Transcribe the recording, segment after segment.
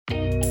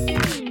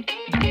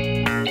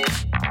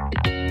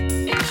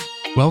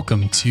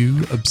Welcome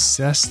to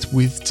Obsessed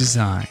with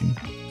Design,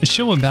 a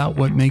show about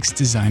what makes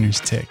designers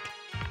tick.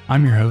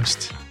 I'm your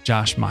host,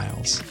 Josh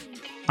Miles.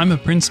 I'm a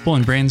principal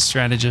and brand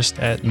strategist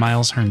at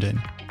Miles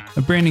Herndon,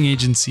 a branding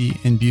agency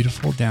in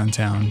beautiful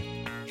downtown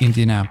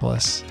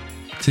Indianapolis.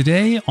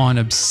 Today on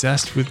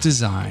Obsessed with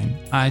Design,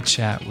 I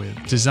chat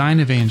with design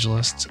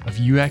evangelist of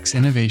UX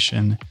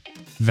innovation,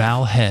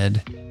 Val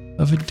Head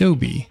of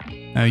Adobe.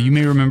 Now, you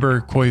may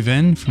remember Khoi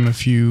Vinh from a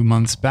few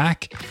months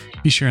back.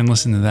 Be sure and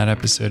listen to that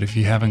episode if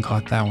you haven't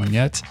caught that one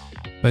yet.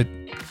 But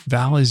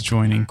Val is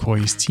joining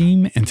Khoi's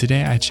team, and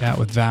today I chat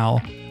with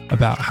Val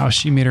about how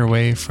she made her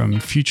way from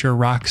future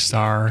rock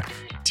star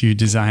to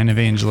design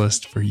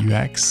evangelist for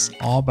UX,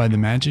 all by the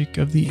magic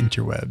of the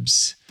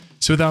interwebs.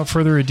 So without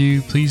further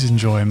ado, please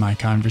enjoy my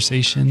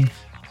conversation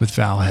with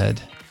Val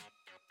Head.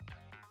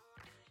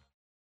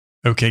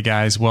 Okay,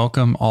 guys,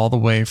 welcome all the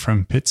way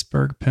from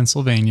Pittsburgh,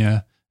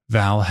 Pennsylvania,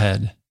 Val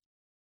Head.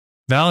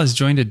 Val has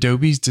joined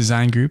Adobe's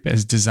design group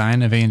as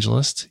design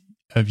evangelist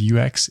of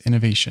UX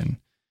innovation.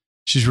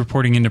 She's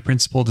reporting into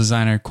principal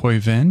designer Khoi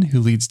Vinh, who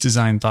leads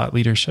design thought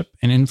leadership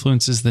and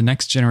influences the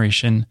next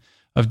generation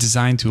of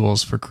design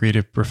tools for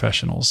creative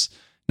professionals.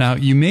 Now,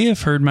 you may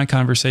have heard my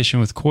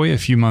conversation with Khoi a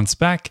few months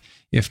back.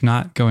 If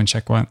not, go and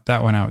check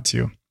that one out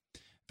too.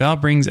 Val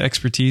brings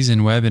expertise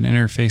in web and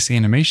interface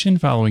animation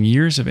following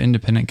years of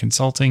independent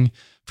consulting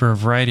for a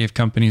variety of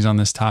companies on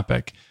this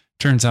topic.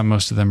 Turns out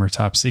most of them are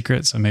top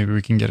secret, so maybe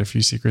we can get a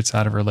few secrets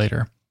out of her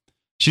later.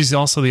 She's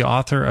also the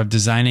author of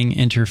Designing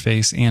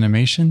Interface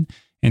Animation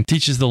and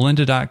teaches the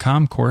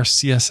lynda.com course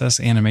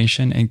CSS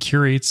Animation and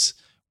curates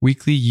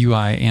weekly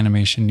UI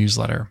animation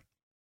newsletter.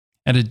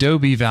 At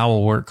Adobe, Val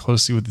will work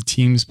closely with the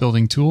teams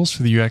building tools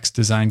for the UX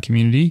design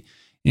community,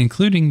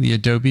 including the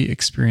Adobe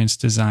Experience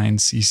Design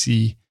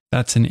CC.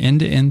 That's an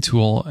end-to-end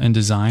tool in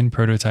design,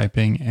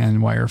 prototyping, and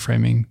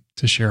wireframing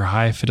to share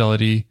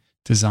high-fidelity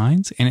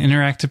designs and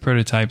interactive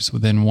prototypes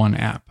within one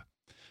app.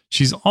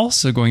 She's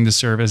also going to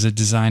serve as a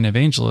design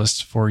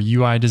evangelist for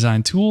UI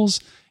design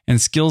tools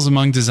and skills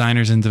among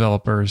designers and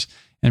developers,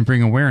 and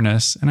bring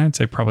awareness, and I'd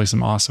say probably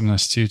some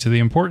awesomeness too, to the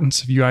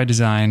importance of UI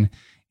design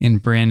in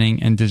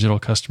branding and digital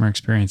customer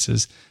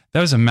experiences.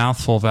 That was a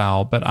mouthful,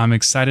 Val, but I'm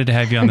excited to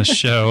have you on the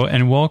show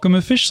and welcome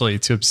officially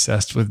to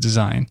Obsessed with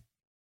Design.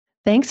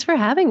 Thanks for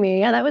having me.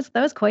 Yeah, that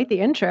was quite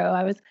the intro.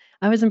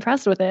 I was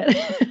impressed with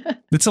it.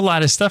 It's a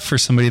lot of stuff for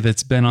somebody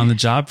that's been on the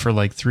job for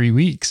like 3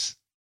 weeks.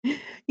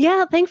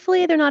 Yeah,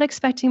 thankfully they're not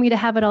expecting me to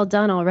have it all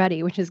done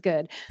already, which is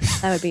good.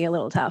 That would be a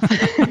little tough.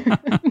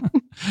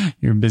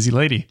 You're a busy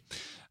lady.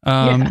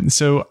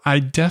 So I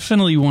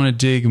definitely want to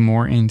dig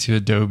more into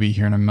Adobe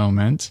here in a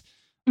moment,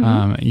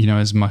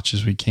 as much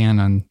as we can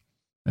on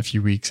a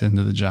few weeks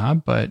into the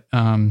job. But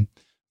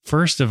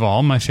first of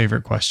all, my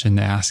favorite question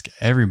to ask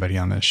everybody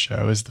on this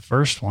show is the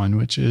first one,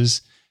 which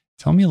is,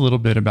 tell me a little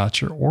bit about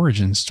your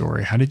origin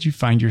story. How did you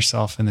find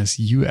yourself in this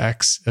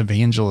UX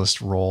evangelist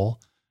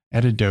role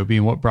at Adobe,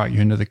 and what brought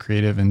you into the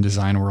creative and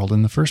design world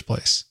in the first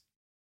place?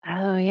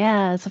 Oh,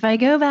 yeah. So if I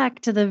go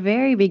back to the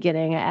very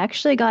beginning, I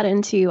actually got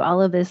into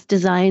all of this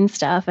design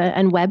stuff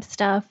and web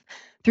stuff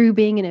through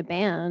being in a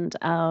band.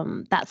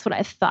 That's what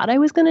I thought I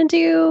was going to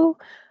do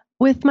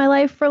with my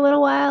life for a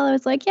little while. I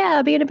was like,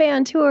 yeah, be in a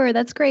band, tour.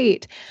 That's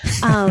great.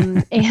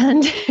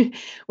 And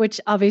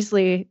which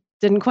obviously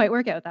didn't quite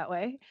work out that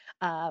way.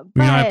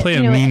 I play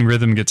a mean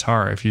rhythm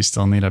guitar if you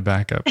still need a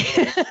backup.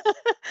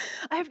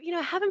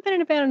 I haven't been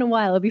in a band in a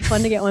while. It'd be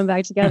fun to get one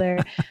back together.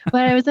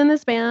 But I was in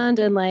this band,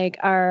 and like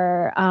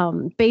our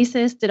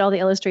bassist did all the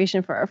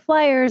illustration for our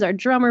flyers. Our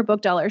drummer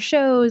booked all our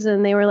shows,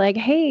 and they were like,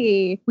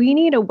 hey, we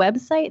need a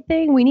website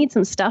thing. We need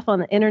some stuff on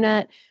the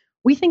internet.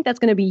 We think that's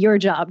going to be your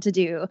job to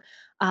do.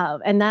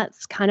 And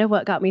that's kind of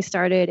what got me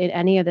started in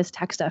any of this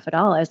tech stuff at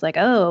all. I was like,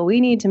 oh,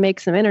 we need to make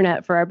some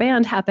internet for our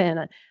band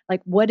happen.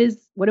 Like, what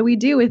do we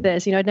do with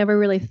this? I'd never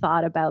really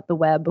thought about the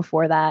web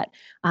before that.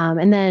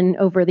 And then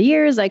over the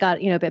years, I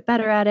got, a bit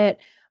better at it.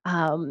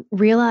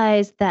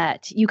 Realized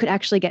that you could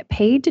actually get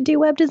paid to do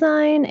web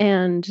design,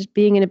 and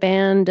being in a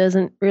band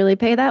doesn't really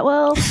pay that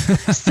well.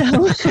 So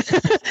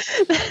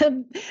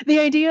the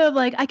idea of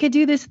like, I could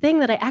do this thing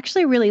that I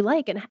actually really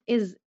like and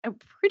is a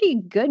pretty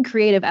good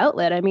creative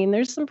outlet. I mean,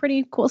 there's some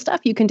pretty cool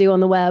stuff you can do on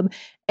the web,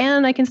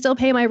 and I can still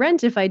pay my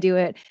rent if I do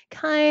it,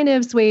 kind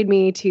of swayed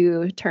me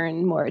to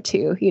turn more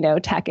to,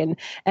 tech and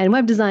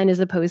web design as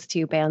opposed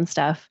to band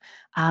stuff.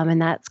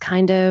 And that's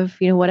kind of,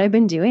 what I've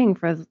been doing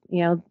for,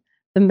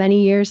 the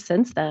many years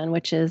since then,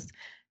 which is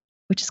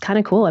kind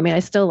of cool. I mean, I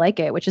still like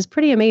it, which is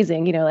pretty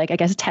amazing. I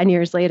guess 10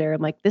 years later,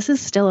 I'm like, this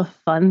is still a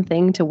fun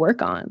thing to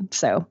work on.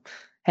 So,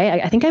 hey,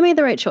 I think I made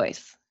the right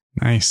choice.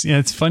 Nice. Yeah,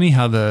 it's funny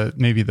how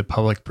maybe the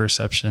public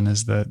perception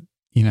is that,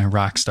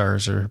 rock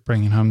stars are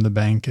bringing home the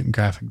bank and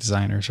graphic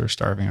designers are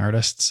starving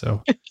artists.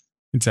 So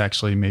it's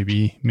actually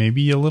maybe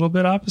a little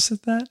bit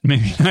opposite that.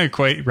 Maybe not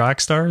quite rock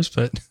stars,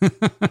 but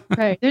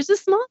right. There's a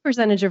small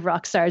percentage of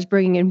rock stars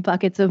bringing in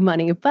buckets of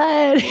money,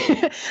 but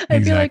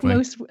I feel like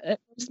most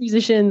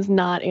musicians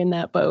not in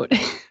that boat.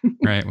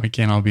 Right. We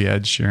can't all be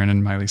Ed Sheeran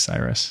and Miley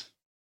Cyrus.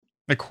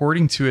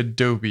 According to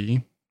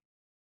Adobe,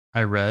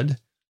 I read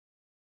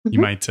You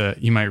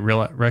might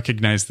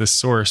recognize this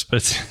source,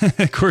 but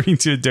according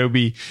to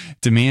Adobe,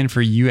 demand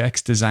for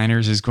UX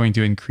designers is going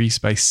to increase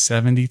by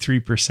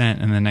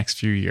 73% in the next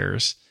few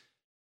years.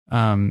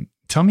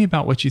 Tell me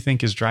about what you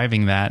think is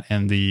driving that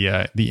and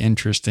the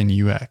interest in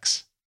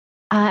UX.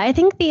 I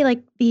think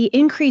the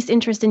increased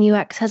interest in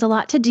UX has a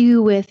lot to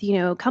do with,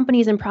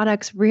 companies and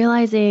products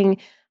realizing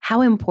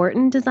how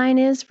important design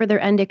is for their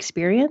end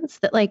experience.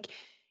 That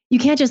you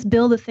can't just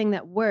build a thing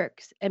that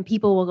works and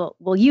people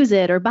will use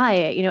it or buy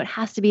it. It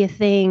has to be a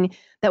thing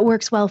that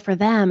works well for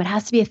them. It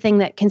has to be a thing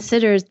that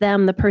considers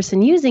them, the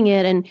person using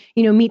it, and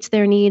meets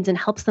their needs and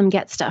helps them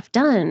get stuff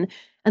done.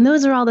 And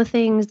those are all the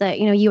things that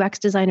UX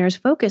designers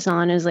focus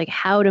on, is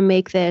how to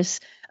make this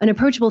an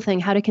approachable thing,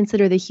 how to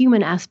consider the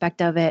human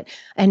aspect of it,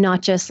 and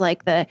not just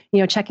the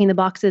checking the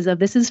boxes of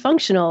this is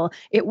functional,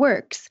 it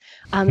works.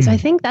 So I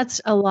think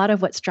that's a lot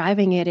of what's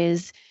driving it.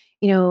 Is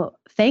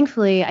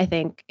thankfully, I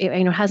think it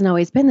hasn't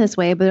always been this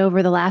way, but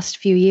over the last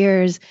few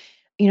years,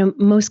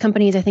 most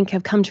companies, I think,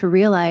 have come to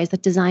realize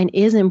that design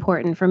is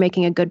important for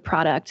making a good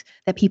product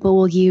that people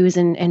will use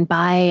and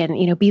buy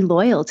and, be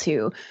loyal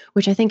to,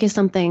 which I think is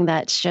something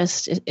that's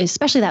just,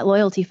 especially that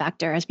loyalty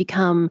factor has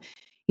become,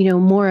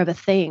 more of a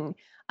thing,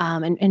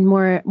 and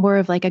more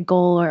of a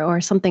goal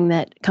or something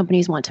that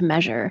companies want to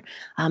measure.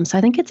 So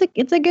I think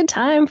it's a good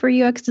time for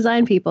UX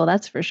design people,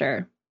 that's for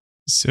sure.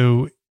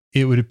 So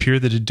it would appear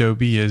that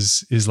Adobe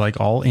is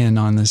all in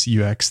on this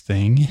UX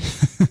thing.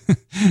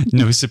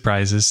 No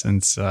surprises,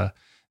 since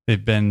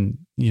they've been,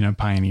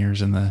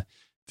 pioneers in the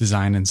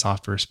design and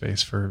software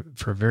space for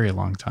a very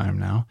long time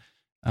now.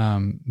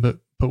 But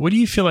what do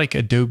you feel like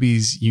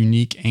Adobe's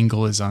unique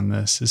angle is on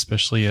this,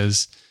 especially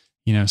as,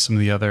 some of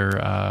the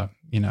other,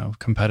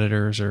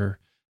 competitors are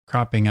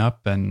cropping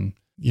up, and,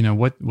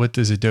 what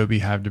does Adobe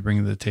have to bring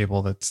to the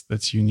table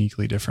that's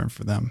uniquely different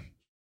for them?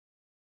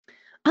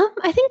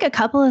 I think a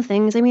couple of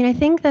things. I mean, I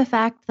think the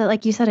fact that,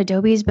 like you said,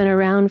 Adobe's been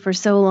around for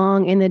so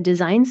long in the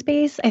design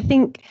space. I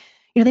think,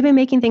 they've been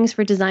making things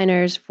for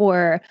designers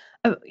for,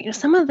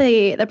 some of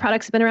the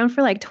products have been around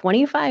for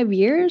 25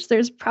 years.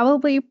 There's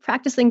probably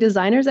practicing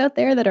designers out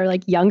there that are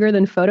younger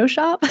than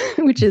Photoshop,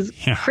 which is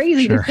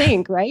crazy to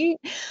think, right?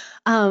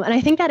 And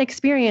I think that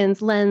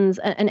experience lends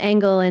an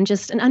angle and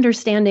just an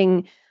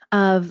understanding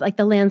of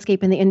the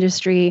landscape in the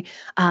industry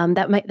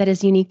that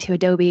is unique to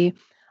Adobe.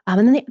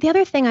 And then the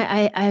other thing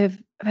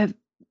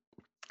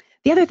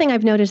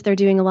I've noticed they're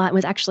doing a lot,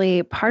 was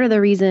actually part of the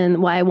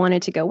reason why I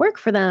wanted to go work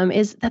for them,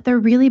 is that they're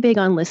really big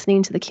on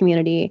listening to the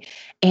community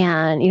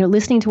and,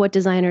 listening to what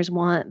designers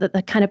want,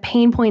 the kind of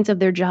pain points of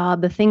their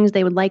job, the things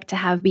they would like to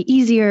have be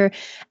easier,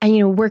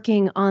 and,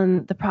 working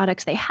on the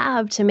products they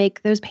have to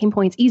make those pain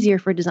points easier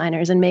for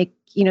designers and make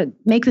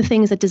the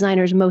things that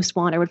designers most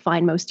want or would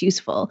find most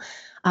useful.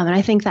 And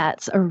I think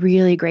that's a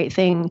really great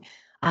thing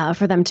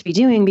for them to be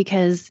doing,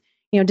 because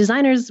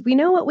designers, we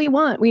know what we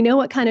want. We know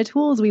what kind of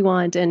tools we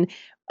want. And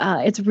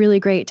it's really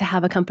great to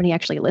have a company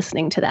actually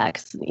listening to that.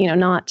 'Cause,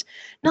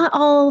 not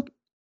all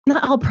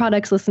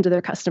products listen to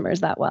their customers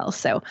that well.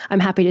 So I'm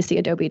happy to see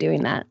Adobe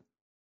doing that.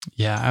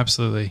 Yeah,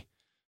 absolutely.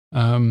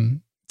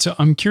 So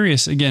I'm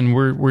curious, again,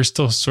 we're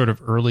still sort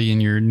of early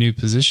in your new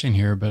position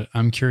here, but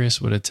I'm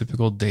curious what a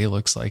typical day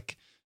looks like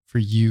for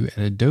you at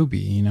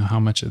Adobe.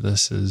 How much of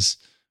this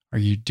are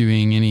you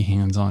doing any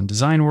hands-on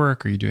design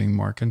work? Are you doing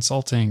more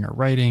consulting or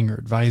writing or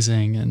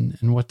advising?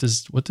 And what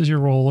does your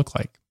role look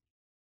like?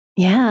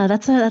 Yeah,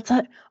 that's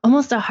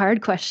almost a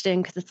hard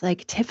question, because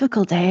it's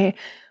typical day.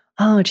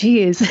 Oh,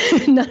 geez.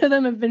 None of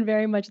them have been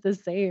very much the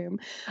same.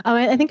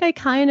 I think I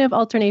kind of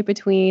alternate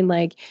between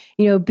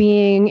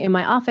being in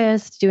my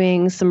office,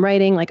 doing some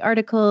writing,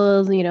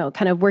 articles,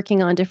 kind of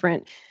working on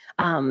different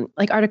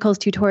articles,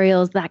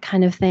 tutorials, that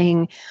kind of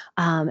thing.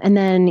 And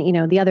then,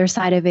 the other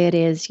side of it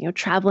is,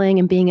 traveling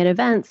and being at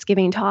events,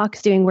 giving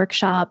talks, doing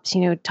workshops,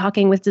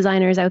 talking with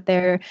designers out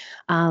there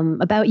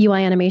about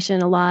UI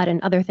animation a lot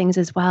and other things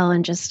as well.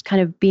 And just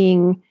kind of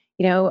being,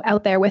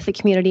 out there with the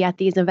community at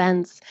these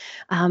events.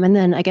 And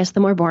then I guess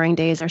the more boring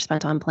days are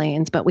spent on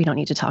planes, but we don't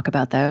need to talk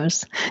about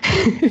those.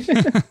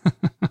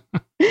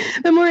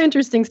 The more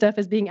interesting stuff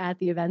is being at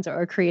the events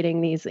or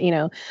creating these,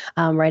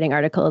 writing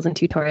articles and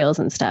tutorials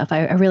and stuff.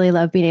 I really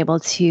love being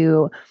able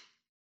to,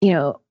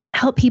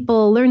 help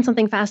people learn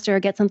something faster or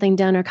get something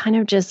done, or kind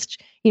of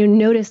just,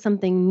 notice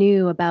something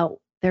new about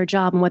their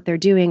job and what they're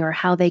doing, or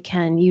how they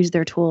can use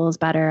their tools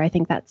better. I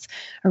think that's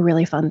a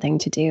really fun thing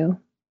to do.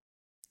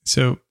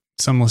 So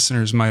some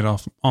listeners might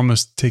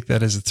almost take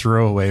that as a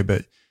throwaway,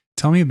 but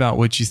tell me about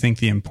what you think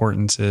the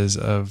importance is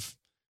of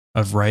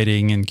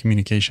writing and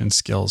communication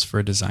skills for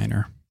a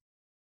designer.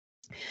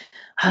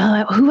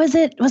 Who was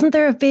it? Wasn't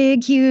there a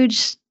big,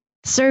 huge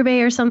survey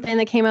or something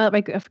that came out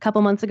a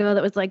couple months ago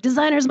that was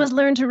designers must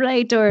learn to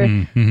write, or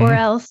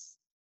else?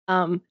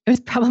 It was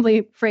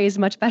probably phrased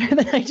much better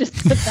than I just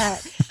put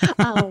that.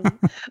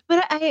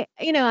 But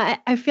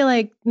I feel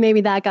like maybe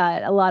that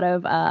got a lot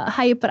of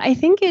hype, but I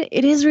think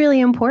it is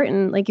really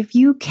important. If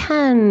you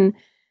can,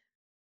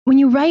 when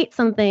you write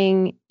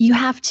something, you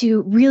have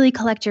to really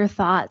collect your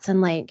thoughts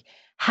and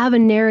have a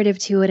narrative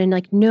to it and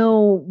like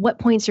know what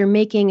points you're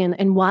making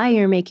and why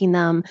you're making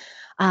them.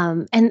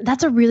 And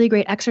that's a really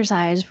great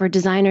exercise for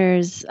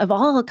designers of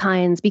all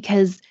kinds,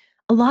 because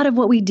a lot of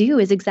what we do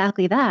is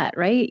exactly that,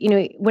 right?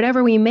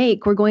 Whatever we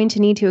make, we're going to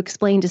need to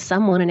explain to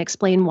someone and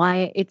explain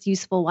why it's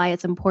useful, why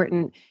it's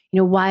important,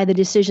 why the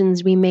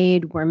decisions we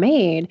made were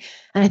made.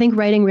 And I think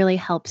writing really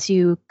helps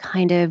you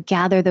kind of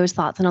gather those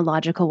thoughts in a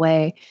logical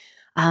way.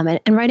 And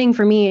writing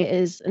for me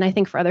is, and I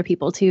think for other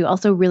people too,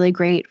 also really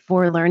great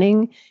for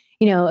learning.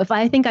 If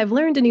I think I've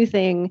learned a new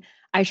thing,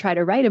 I try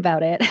to write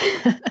about it.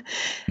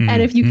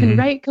 And if you can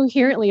write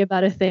coherently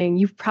about a thing,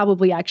 you've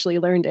probably actually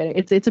learned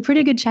it. It's a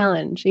pretty good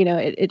challenge.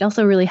 It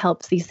also really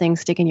helps these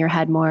things stick in your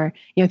head more.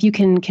 If you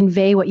can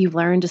convey what you've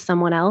learned to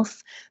someone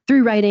else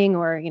through writing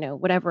or,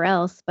 whatever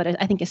else, but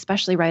I think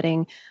especially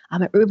writing,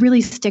 it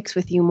really sticks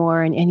with you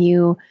more and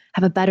you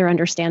have a better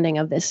understanding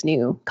of this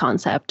new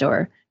concept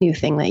or new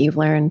thing that you've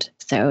learned.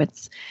 So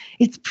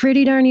it's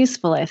pretty darn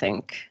useful, I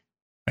think.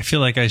 I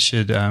feel like I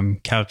should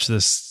couch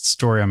this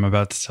story I'm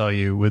about to tell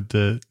you with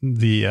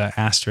the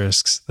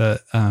asterisks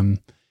that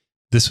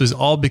this was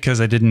all because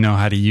I didn't know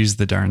how to use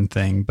the darn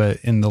thing. But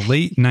in the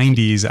late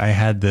 90s, I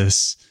had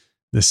this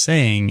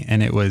saying,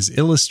 and it was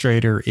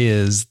Illustrator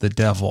is the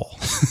devil.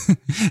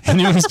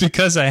 And it was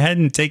because I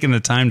hadn't taken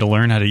the time to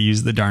learn how to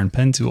use the darn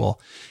pen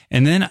tool.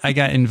 And then I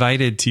got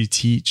invited to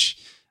teach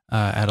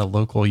at a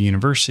local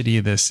university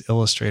this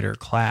Illustrator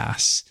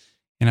class.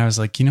 And I was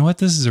like, you know what?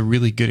 This is a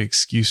really good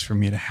excuse for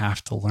me to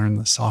have to learn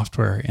the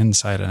software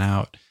inside and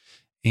out.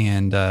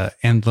 And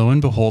lo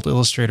and behold,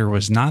 Illustrator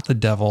was not the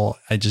devil.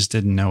 I just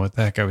didn't know what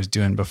the heck I was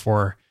doing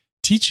before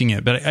teaching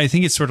it. But I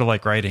think it's sort of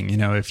like writing.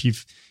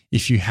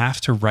 If you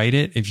have to write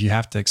it, if you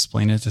have to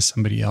explain it to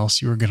somebody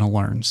else, you are going to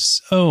learn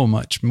so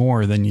much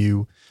more than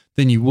you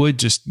would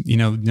just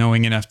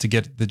knowing enough to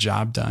get the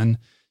job done.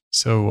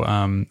 So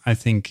I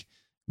think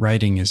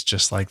writing is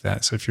just like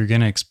that. So if you're going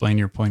to explain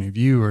your point of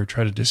view or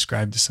try to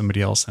describe to somebody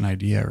else an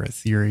idea or a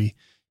theory,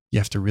 you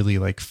have to really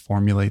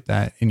formulate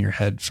that in your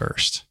head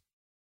first.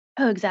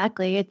 Oh,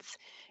 exactly.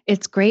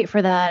 It's great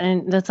for that.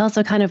 And that's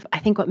also kind of, I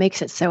think, what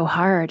makes it so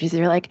hard is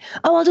you're like,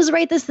 oh, I'll just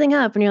write this thing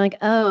up. And you're like,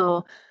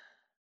 oh,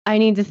 I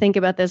need to think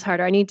about this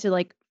harder. I need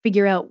to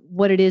figure out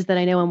what it is that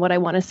I know and what I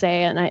want to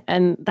say.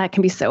 And that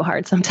can be so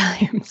hard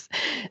sometimes.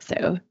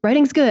 So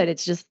writing's good.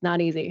 It's just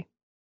not easy.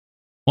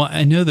 Well,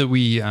 I know that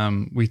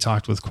we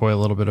talked with Coy a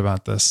little bit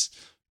about this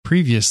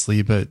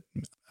previously, but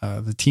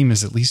the team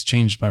has at least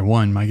changed by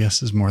one. My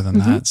guess is more than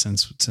that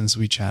since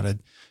we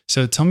chatted.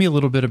 So tell me a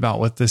little bit about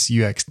what this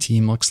UX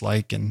team looks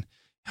like and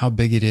how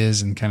big it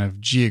is and kind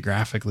of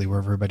geographically where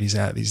everybody's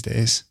at these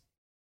days.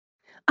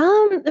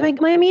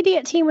 My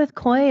immediate team with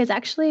Coy is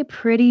actually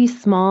pretty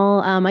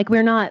small.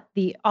 We're not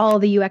all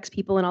the UX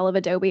people in all of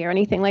Adobe or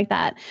anything like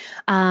that.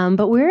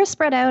 But we're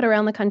spread out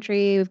around the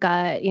country. We've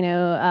got,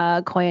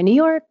 Coy in New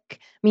York,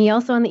 me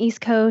also on the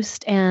East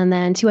Coast, and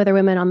then 2 other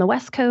women on the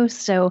West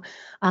Coast. So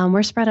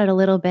we're spread out a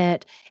little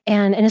bit.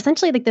 And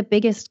essentially the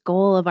biggest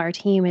goal of our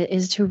team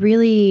is to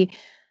really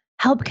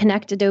help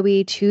connect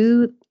Adobe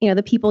to,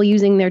 the people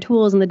using their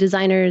tools and the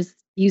designers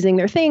using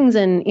their things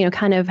and,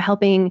 kind of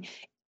helping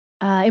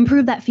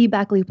improve that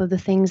feedback loop of the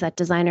things that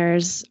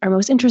designers are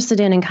most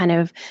interested in and kind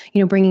of,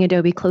 bringing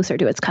Adobe closer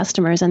to its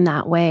customers in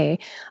that way.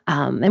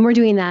 And we're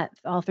doing that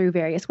all through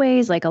various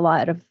ways. Like a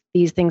lot of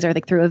these things are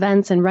through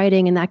events and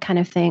writing and that kind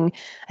of thing.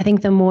 I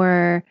think the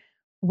more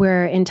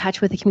we're in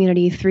touch with the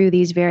community through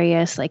these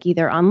various,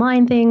 either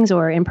online things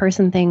or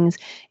in-person things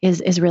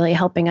is really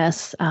helping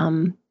us,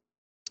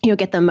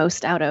 get the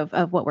most out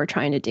of what we're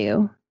trying to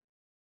do.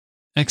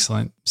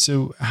 Excellent.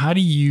 So how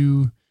do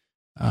you,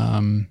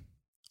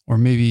 or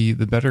maybe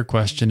the better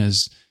question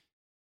is,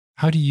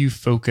 how do you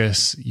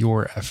focus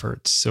your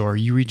efforts? So are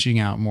you reaching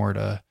out more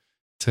to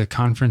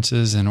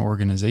conferences and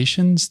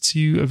organizations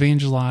to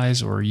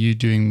evangelize, or are you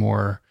doing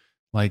more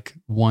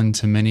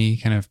one-to-many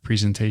kind of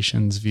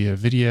presentations via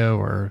video,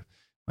 or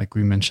like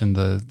we mentioned,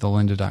 the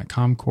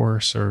lynda.com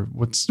course, or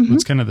what's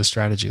kind of the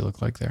strategy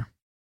look like there?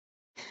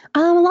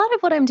 A lot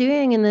of what I'm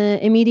doing in the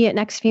immediate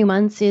next few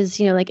months is,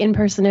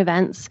 in-person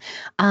events.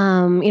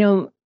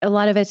 A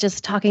lot of it's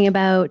just talking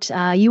about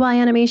UI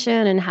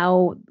animation and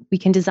how we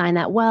can design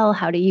that well,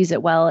 how to use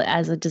it well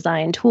as a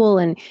design tool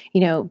and,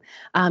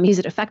 use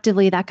it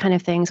effectively, that kind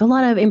of thing. So a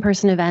lot of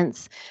in-person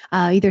events,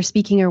 either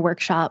speaking or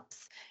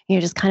workshops,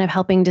 just kind of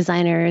helping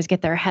designers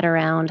get their head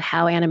around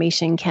how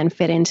animation can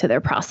fit into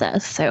their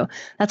process. So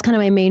that's kind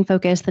of my main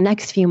focus the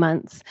next few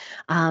months.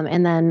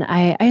 And then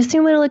I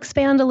assume it'll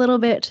expand a little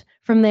bit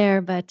from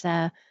there, but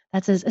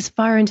that's as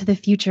far into the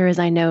future as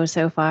I know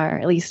so far,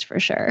 at least for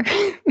sure.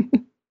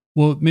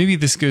 Well, maybe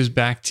this goes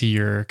back to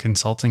your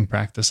consulting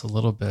practice a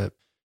little bit.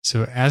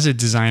 So as a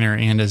designer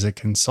and as a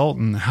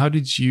consultant, how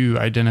did you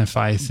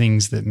identify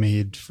things that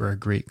made for a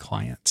great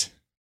client?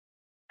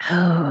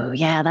 Oh,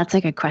 yeah, that's a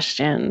good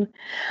question.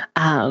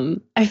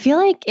 I feel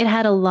like it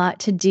had a lot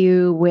to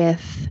do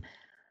with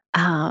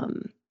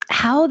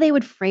how they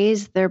would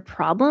phrase their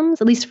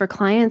problems, at least for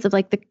clients, of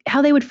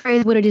how they would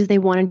phrase what it is they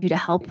wanted you to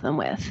help them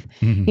with.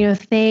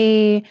 If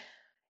they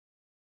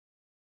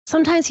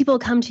sometimes people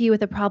come to you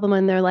with a problem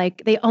and they're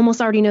like, they almost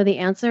already know the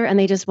answer and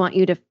they just want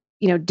you to,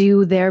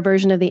 do their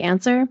version of the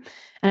answer.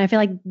 And I feel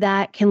like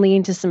that can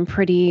lead to some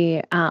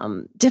pretty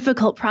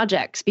difficult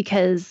projects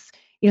because,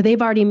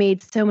 they've already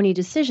made so many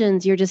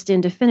decisions. You're just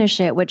in to finish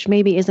it, which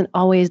maybe isn't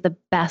always the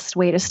best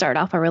way to start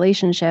off a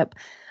relationship.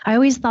 I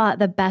always thought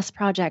the best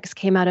projects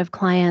came out of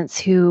clients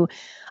who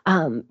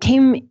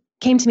came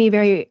to me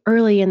very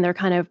early in their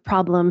kind of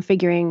problem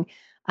figuring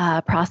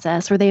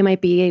process, where they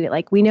might be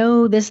like, we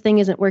know this thing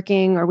isn't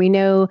working, or we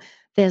know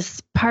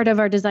this part of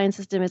our design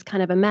system is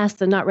kind of a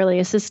mess and not really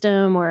a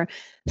system, or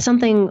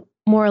something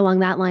more along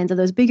that lines of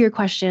those bigger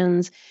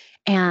questions.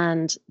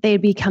 And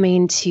they'd be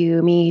coming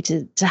to me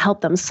to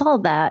help them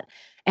solve that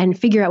and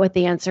figure out what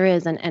the answer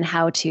is and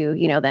how to,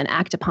 then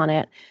act upon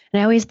it.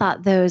 And I always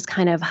thought those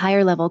kind of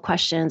higher level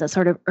questions that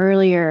sort of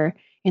earlier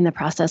in the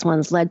process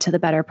ones led to the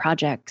better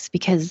projects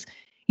because,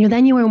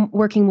 then you were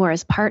working more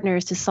as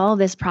partners to solve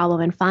this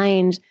problem and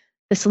find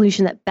the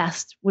solution that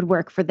best would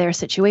work for their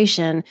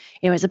situation,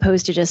 as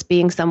opposed to just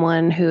being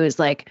someone who's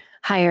like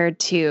hired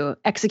to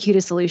execute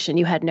a solution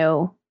you had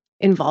no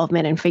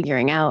involvement in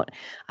figuring out,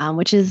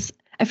 which is,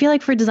 I feel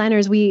like for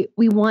designers, we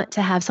want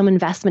to have some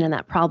investment in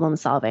that problem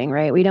solving,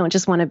 right? We don't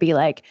just want to be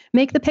like,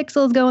 make the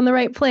pixels go in the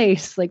right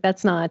place. Like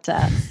that's not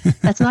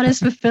as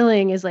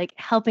fulfilling as like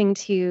helping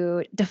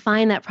to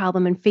define that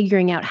problem and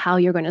figuring out how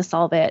you're going to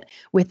solve it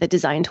with the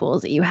design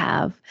tools that you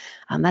have.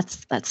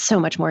 That's so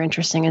much more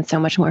interesting and so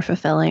much more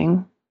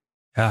fulfilling.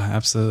 Yeah,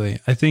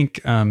 absolutely. I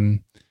think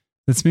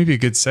that's maybe a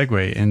good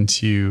segue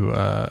into,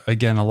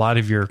 again, a lot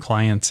of your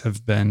clients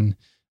have been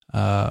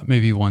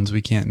maybe ones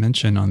we can't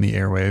mention on the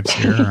airwaves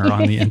here or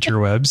on the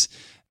interwebs,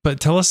 but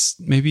tell us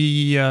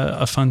maybe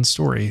a fun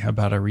story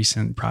about a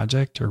recent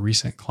project or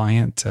recent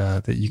client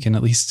that you can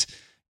at least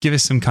give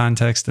us some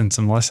context and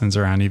some lessons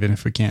around, even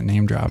if we can't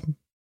name drop.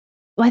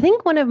 Well, I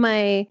think one of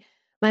my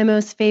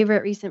most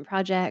favorite recent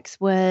projects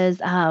was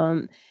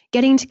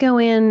getting to go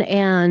in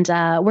and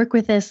work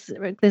with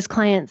this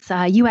client's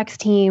UX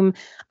team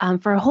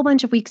for a whole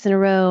bunch of weeks in a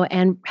row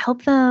and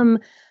help them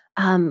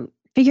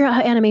figure out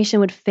how animation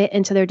would fit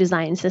into their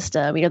design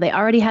system. They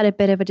already had a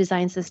bit of a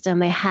design system.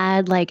 They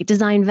had like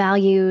design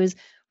values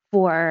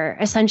for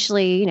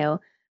essentially,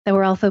 that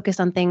were all focused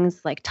on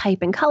things like type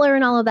and color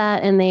and all of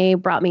that. And they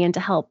brought me in to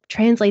help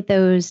translate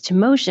those to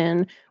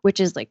motion, which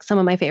is like some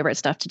of my favorite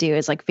stuff to do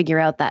is like figure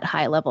out that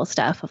high level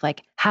stuff of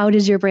like, how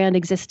does your brand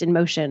exist in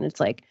motion? It's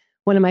like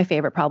one of my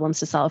favorite problems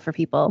to solve for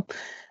people.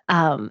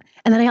 And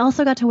then I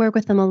also got to work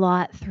with them a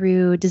lot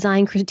through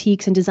design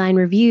critiques and design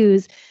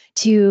reviews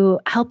to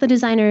help the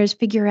designers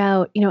figure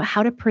out,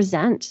 how to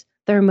present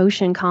their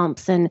motion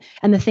comps and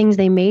the things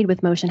they made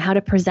with motion, how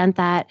to present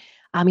that,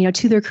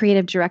 to their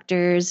creative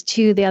directors,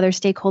 to the other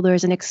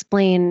stakeholders, and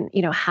explain,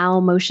 how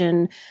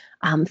motion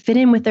fit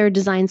in with their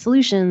design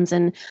solutions.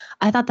 And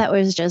I thought that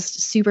was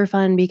just super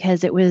fun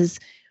because it was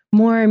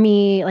more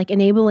me like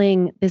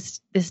enabling this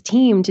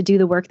team to do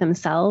the work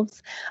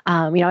themselves.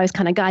 I was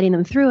kind of guiding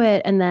them through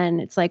it. And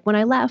then it's like when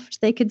I left,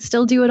 they could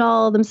still do it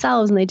all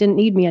themselves and they didn't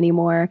need me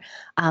anymore.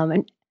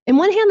 And in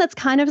one hand, that's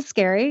kind of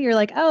scary. You're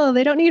like, oh,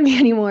 they don't need me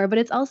anymore. But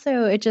it's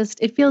also,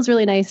 it feels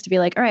really nice to be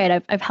like, all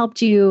right, I've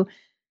helped you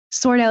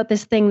sort out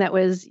this thing that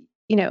was,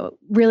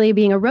 really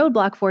being a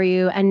roadblock for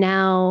you. And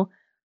now,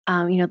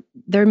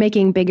 they're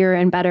making bigger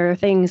and better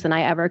things than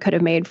I ever could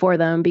have made for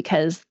them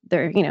because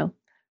they're,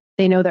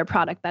 they know their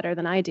product better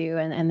than I do.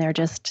 And they're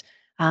just,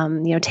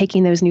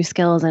 taking those new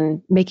skills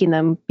and making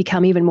them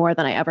become even more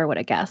than I ever would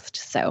have guessed.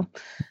 So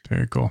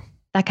very cool.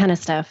 That kind of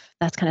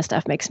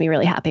stuff makes me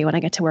really happy when I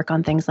get to work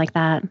on things like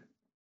that.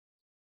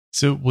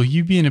 So will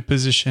you be in a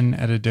position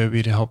at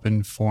Adobe to help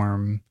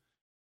inform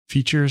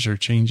features or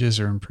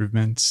changes or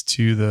improvements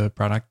to the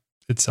product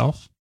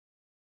itself?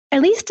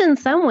 At least in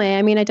some way.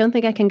 I mean, I don't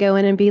think I can go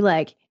in and be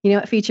like,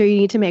 what feature you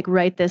need to make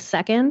right this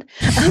second.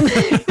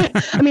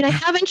 I mean, I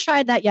haven't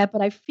tried that yet,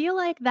 but I feel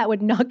like that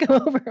would not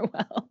go over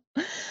well.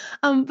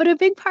 But a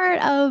big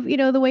part of,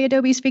 the way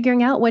Adobe's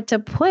figuring out what to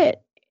put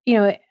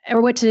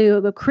or what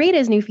to create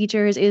as new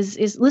features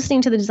is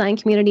listening to the design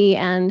community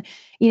and,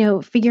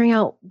 figuring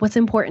out what's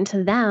important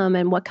to them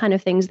and what kind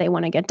of things they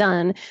want to get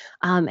done.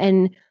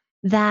 And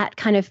that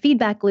kind of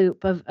feedback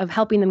loop of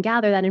helping them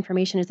gather that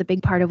information is a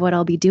big part of what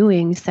I'll be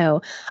doing.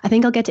 So I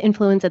think I'll get to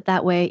influence it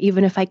that way,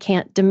 even if I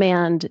can't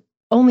demand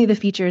only the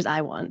features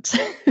I want.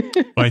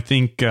 Well, I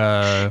think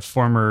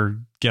former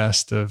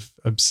guest of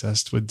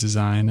Obsessed with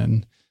Design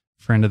and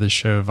friend of the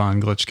show, Von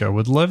Glitchko,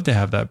 would love to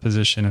have that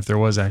position if there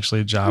was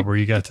actually a job where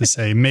you got to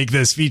say, make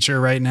this feature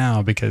right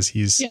now, because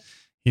he's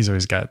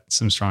always got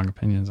some strong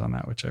opinions on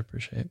that, which I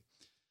appreciate.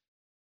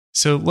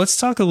 So let's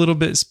talk a little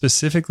bit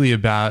specifically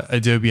about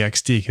Adobe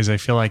XD, because I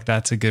feel like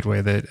that's a good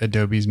way that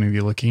Adobe's maybe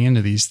looking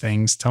into these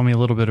things. Tell me a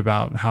little bit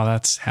about how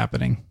that's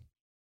happening.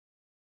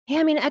 Yeah,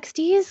 I mean,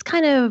 XD is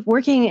kind of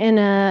working in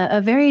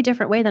a very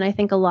different way than I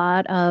think a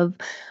lot of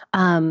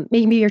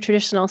maybe your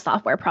traditional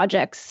software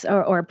projects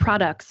or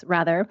products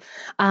rather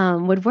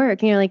would work.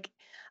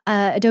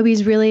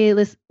 Adobe's really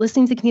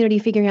listening to the community,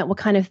 figuring out what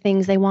kind of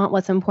things they want,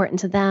 what's important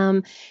to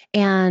them.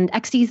 And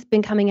XD's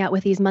been coming out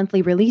with these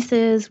monthly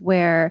releases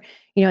where,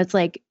 it's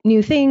like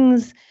new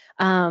things,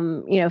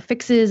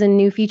 fixes and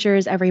new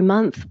features every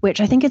month, which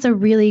I think is a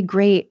really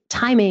great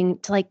timing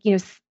to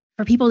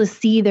for people to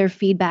see their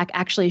feedback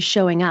actually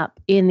showing up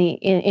in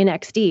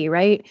XD,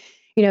 right?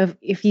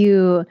 If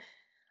you,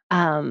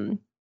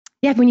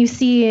 when you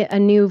see a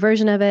new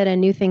version of it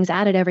and new things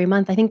added every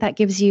month, I think that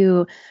gives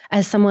you,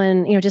 as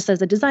someone, just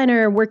as a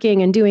designer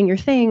working and doing your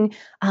thing,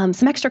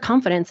 some extra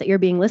confidence that you're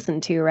being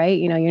listened to,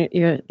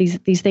 right?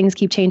 These things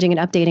keep changing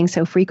and updating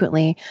so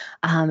frequently.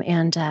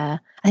 I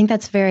think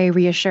that's very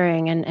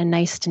reassuring and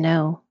nice to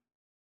know.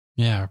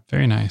 Yeah,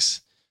 very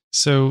nice.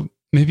 So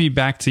maybe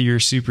back to your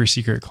super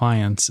secret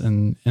clients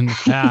and in the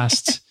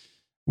past,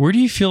 where do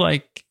you feel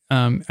like,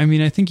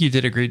 I think you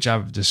did a great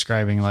job of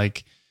describing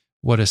like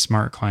what a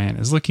smart client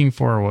is looking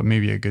for, or what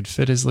maybe a good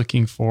fit is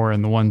looking for.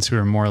 And the ones who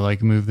are more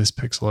like, move this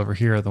pixel over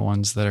here, are the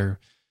ones that are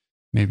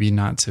maybe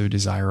not so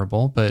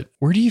desirable. But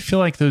where do you feel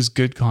like those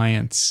good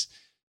clients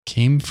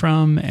came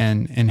from?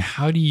 And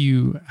how do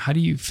you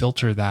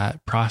filter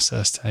that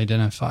process to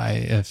identify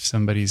if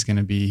somebody's going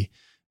to be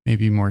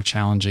maybe more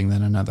challenging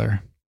than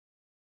another?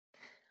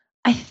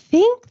 I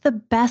think the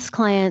best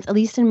clients, at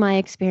least in my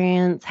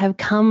experience, have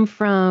come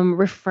from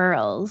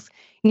referrals.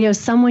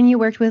 Someone you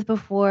worked with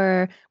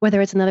before,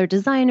 whether it's another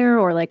designer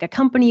or like a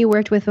company you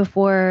worked with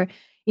before,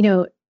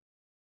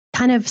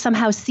 kind of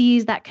somehow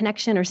sees that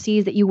connection or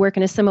sees that you work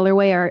in a similar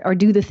way or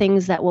do the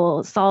things that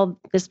will solve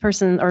this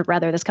person, or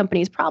rather this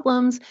company's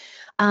problems.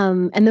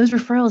 And those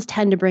referrals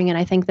tend to bring in,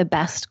 I think, the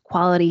best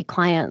quality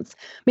clients.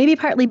 Maybe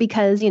partly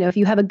because, if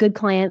you have a good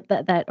client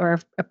or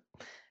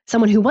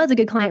someone who was a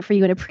good client for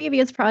you in a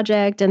previous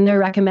project and they're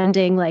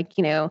recommending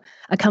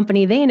a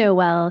company they know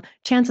well,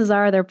 chances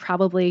are they're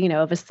probably,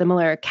 of a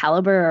similar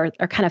caliber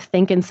or kind of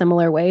think in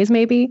similar ways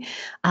maybe.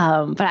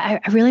 But I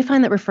really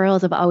find that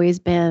referrals have always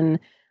been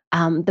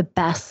the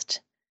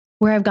best,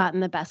 where I've gotten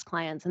the best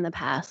clients in the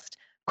past.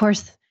 Of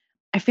course,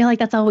 I feel like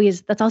that's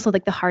also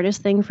like the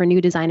hardest thing for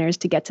new designers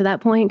to get to that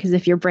point, because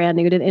if you're brand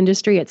new to the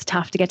industry, it's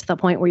tough to get to the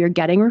point where you're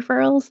getting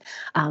referrals.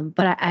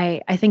 But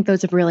I think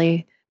those have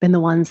really been the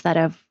ones that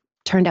have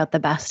turned out the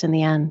best in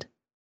the end.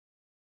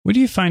 What do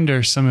you find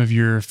are some of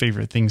your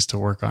favorite things to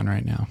work on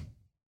right now?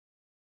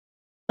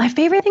 My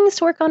favorite things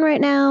to work on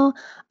right now,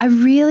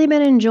 I've really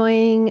been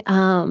enjoying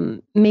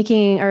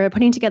making or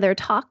putting together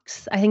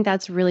talks. I think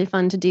that's really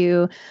fun to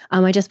do.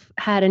 I just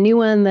had a new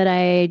one that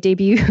I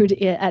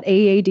debuted at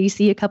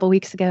AADC a couple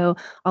weeks ago,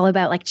 all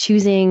about like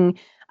choosing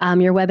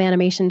your web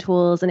animation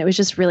tools. And it was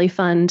just really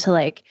fun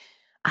to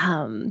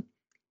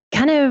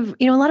kind of,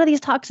 a lot of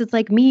these talks, it's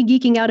like me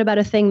geeking out about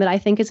a thing that I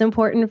think is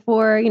important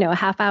for, a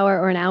half hour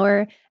or an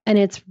hour. And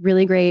it's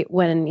really great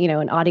when,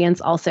 an audience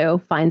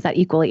also finds that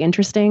equally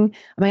interesting.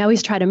 I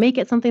always try to make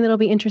it something that'll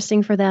be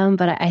interesting for them.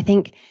 But I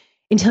think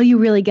until you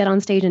really get on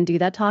stage and do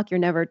that talk, you're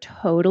never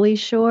totally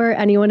sure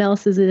anyone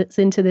else is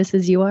into this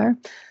as you are.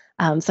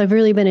 So I've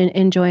really been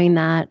enjoying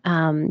that.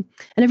 And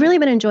I've really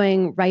been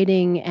enjoying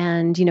writing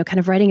and, kind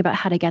of writing about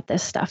how to get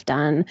this stuff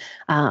done.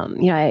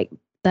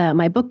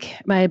 My book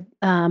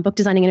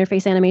Designing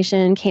Interface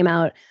Animation came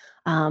out,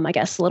 I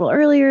guess a little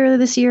earlier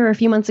this year or a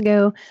few months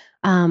ago,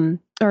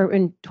 or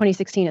in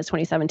 2016. It's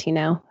 2017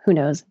 now. Who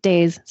knows?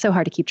 Days, so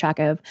hard to keep track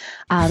of.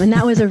 And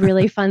that was a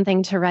really fun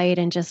thing to write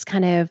and just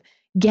kind of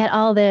get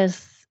all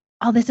this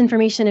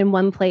information in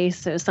one place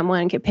so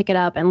someone could pick it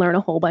up and learn a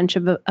whole bunch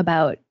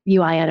about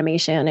UI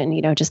animation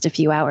in, just a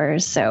few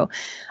hours. So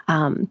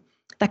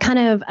that kind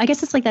of, I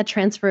guess it's like that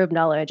transfer of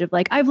knowledge of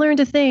like, I've learned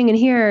a thing and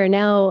here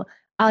now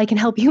I can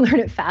help you learn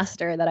it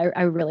faster, that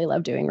I really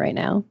love doing right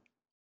now.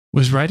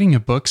 Was writing a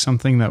book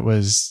something that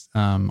was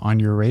on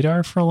your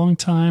radar for a long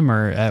time,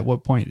 or at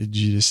what point did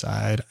you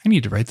decide I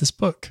need to write this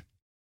book?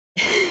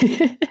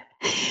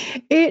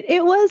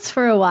 It was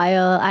for a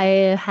while.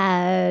 I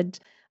had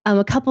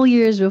a couple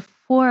years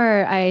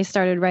before I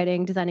started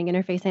writing Designing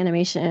Interface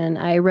Animation,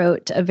 I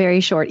wrote a very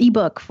short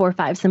ebook for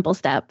 5 Simple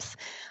Steps.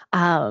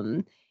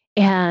 And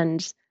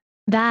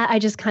that I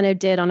just kind of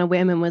did on a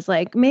whim and was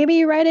like,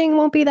 maybe writing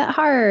won't be that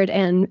hard.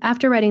 And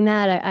after writing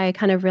that, I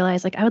kind of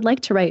realized like I would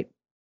like to write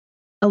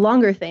a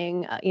longer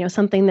thing,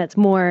 something that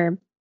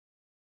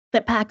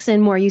packs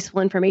in more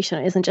useful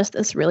information. It isn't just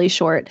this really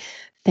short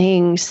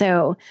thing.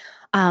 So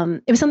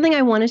it was something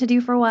I wanted to do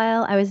for a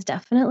while. I was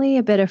definitely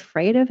a bit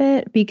afraid of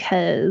it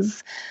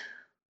because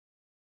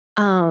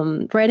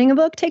writing a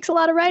book takes a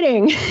lot of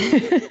writing.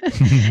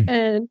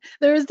 And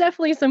there was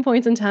definitely some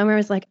points in time where I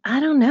was like,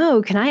 I don't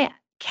know, can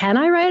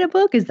I write a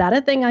book? Is that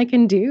a thing I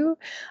can do?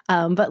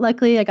 But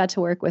luckily I got to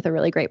work with a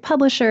really great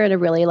publisher and a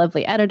really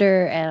lovely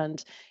editor.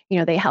 And,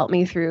 they helped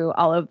me through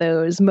all of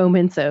those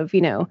moments of,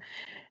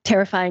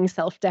 terrifying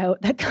self-doubt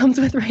that comes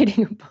with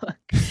writing a book.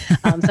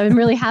 So I'm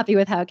really happy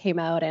with how it came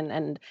out.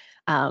 And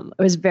I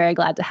was very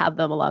glad to have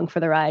them along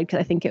for the ride because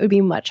I think it would be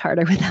much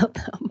harder without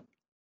them.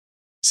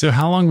 So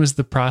how long was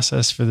the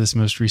process for this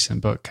most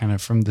recent book, kind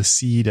of from the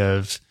seed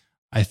of,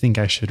 I think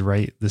I should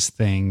write this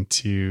thing,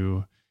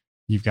 to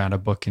you've got a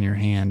book in your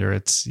hand or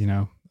it's,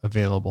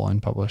 available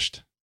and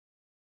published?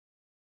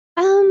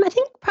 I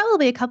think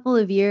probably a couple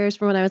of years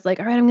from when I was like,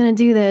 all right, I'm going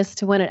to do this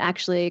to when it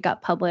actually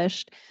got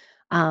published.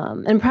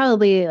 And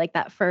probably like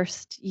that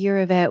first year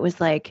of it was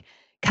like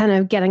kind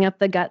of getting up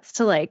the guts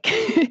to like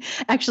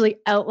actually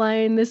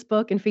outline this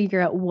book and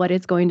figure out what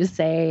it's going to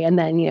say. And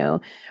then,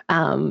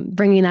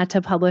 bringing that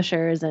to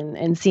publishers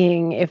and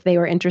seeing if they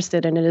were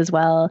interested in it as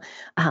well.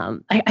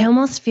 I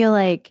almost feel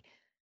like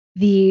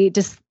the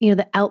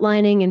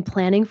outlining and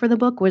planning for the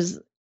book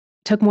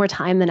took more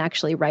time than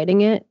actually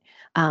writing it.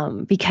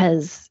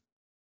 Because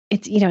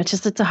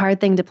it's a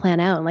hard thing to plan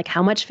out. And like,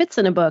 how much fits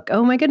in a book?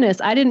 Oh my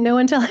goodness. I didn't know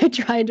until I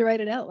tried to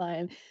write an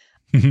outline.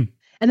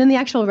 And then the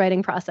actual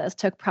writing process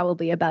took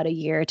probably about a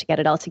year to get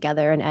it all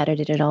together and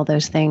edited it, all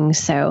those things.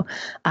 So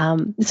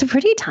it's a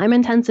pretty time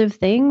intensive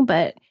thing,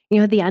 but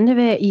at the end of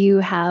it, you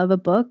have a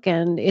book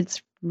and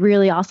it's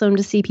really awesome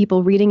to see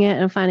people reading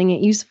it and finding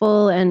it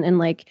useful and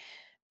like,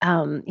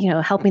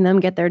 helping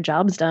them get their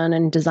jobs done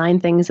and design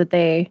things that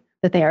they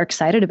are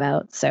excited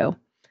about. So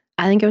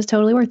I think it was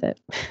totally worth it.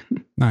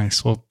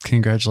 Nice. Well,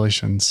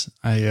 congratulations.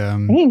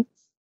 Thanks.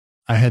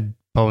 I had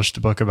published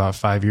a book about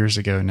 5 years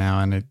ago now,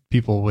 and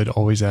people would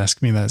always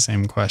ask me that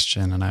same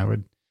question. And I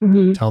would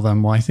tell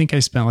them, well, I think I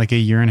spent like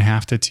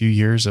 1.5 to 2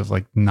 years of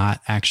like not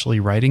actually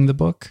writing the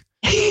book.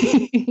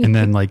 And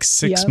then like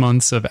 6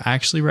 months of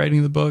actually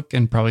writing the book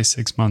and probably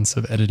 6 months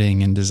of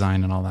editing and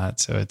design and all that.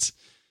 So it's,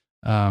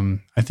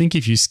 I think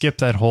if you skip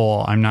that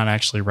whole, I'm not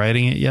actually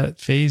writing it yet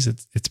phase,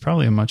 it's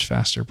probably a much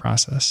faster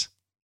process.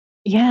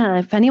 Yeah,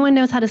 if anyone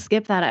knows how to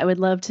skip that, I would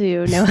love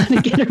to know how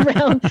to get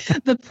around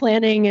the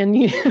planning and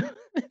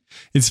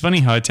It's funny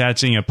how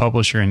attaching a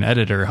publisher and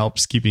editor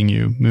helps keeping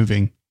you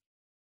moving.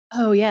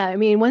 Oh yeah, I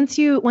mean, once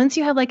you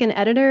have like an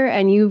editor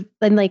and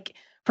like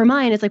for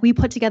mine, it's like we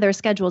put together a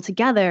schedule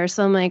together.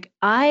 So I'm like,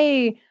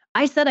 I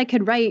said I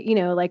could write,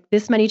 like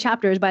this many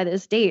chapters by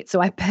this date, so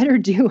I better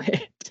do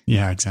it.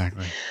 Yeah,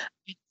 exactly.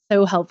 It's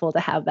so helpful to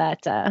have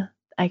that,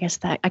 I guess,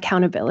 that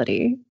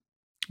accountability.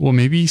 Well,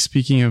 maybe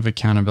speaking of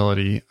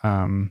accountability,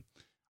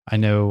 I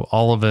know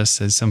all of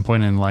us at some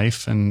point in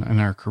life and in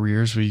our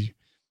careers, we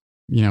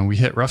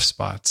hit rough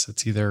spots.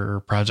 It's either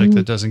a project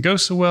that doesn't go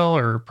so well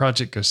or a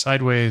project goes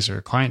sideways or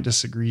a client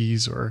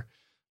disagrees or,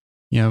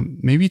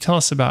 maybe tell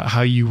us about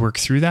how you work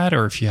through that.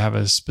 Or if you have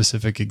a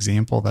specific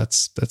example,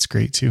 that's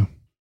great too.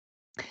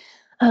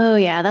 Oh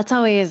yeah, that's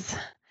always,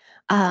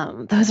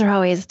 those are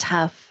always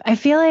tough. I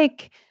feel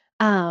like,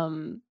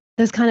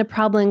 those kind of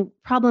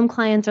problem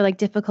clients or like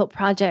difficult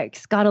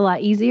projects got a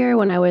lot easier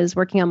when I was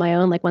working on my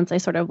own. Like once I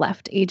sort of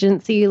left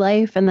agency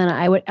life, and then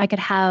I could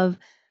have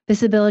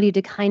this ability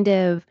to kind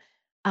of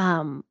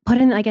put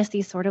in, I guess,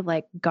 these sort of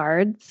like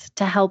guards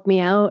to help me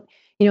out.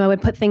 I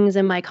would put things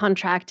in my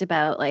contract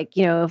about like,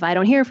 if I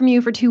don't hear from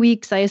you for 2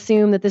 weeks, I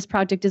assume that this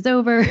project is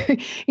over.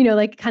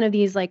 Like kind of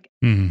these like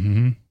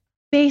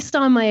based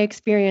on my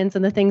experience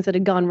and the things that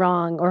had gone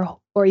wrong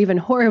or even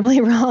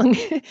horribly wrong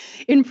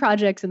in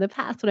projects in the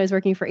past when I was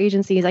working for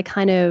agencies, I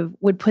kind of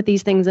would put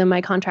these things in my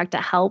contract to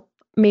help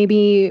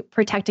maybe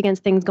protect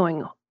against things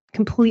going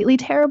completely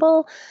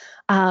terrible.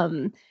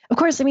 Of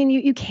course, I mean,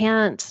 you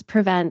can't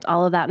prevent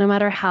all of that, no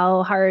matter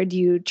how hard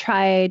you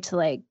try to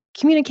like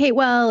communicate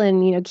well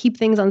and, keep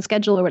things on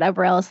schedule or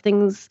whatever else.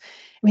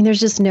 There's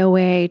just no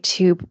way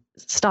to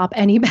stop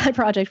any bad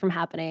project from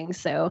happening.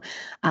 So,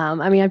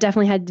 I've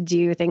definitely had to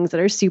do things that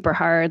are super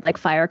hard, like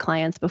fire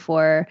clients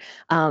before.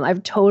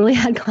 I've totally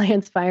had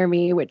clients fire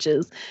me, which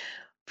is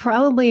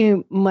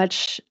probably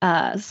much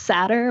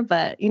sadder,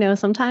 but,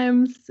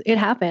 sometimes it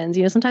happens.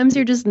 Sometimes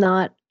you're just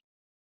not,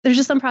 there's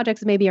just some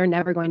projects that maybe are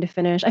never going to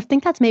finish. I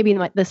think that's maybe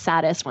like the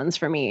saddest ones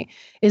for me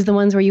is the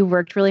ones where you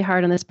worked really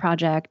hard on this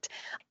project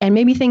and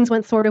maybe things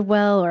went sort of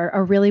well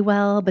or really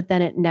well, but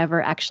then it never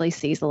actually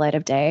sees the light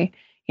of day.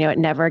 It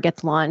never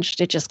gets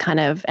launched. It just kind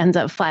of ends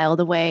up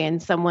filed away in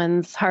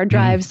someone's hard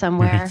drive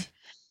somewhere.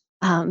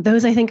 Right.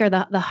 Those I think are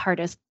the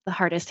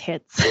hardest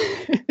hits.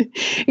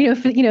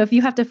 If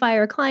you have to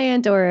fire a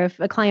client or if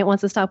a client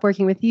wants to stop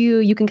working with you,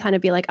 you can kind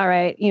of be like, all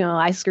right,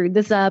 I screwed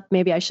this up.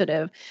 Maybe I should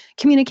have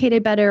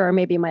communicated better, or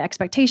maybe my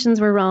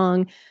expectations were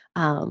wrong.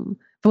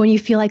 But when you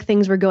feel like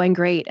things were going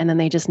great and then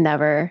they just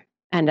never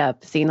end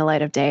up seeing the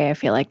light of day, I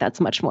feel like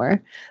that's much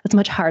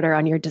harder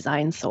on your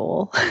design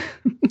soul.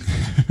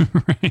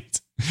 Right.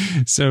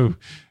 So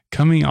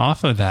coming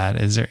off of that,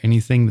 is there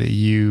anything that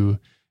you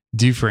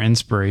do for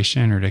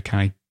inspiration or to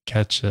kind of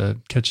catch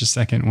a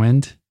second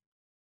wind?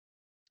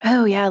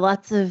 Oh yeah,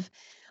 lots of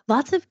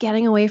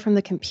getting away from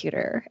the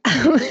computer,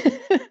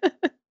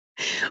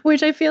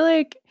 which I feel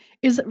like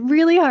is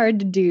really hard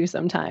to do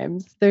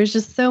sometimes. There's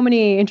just so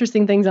many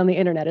interesting things on the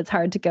internet. It's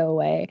hard to go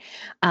away.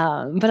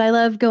 But I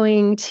love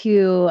going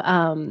to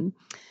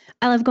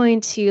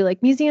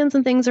like museums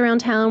and things around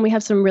town. We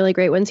have some really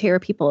great ones here.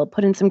 People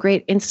put in some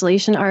great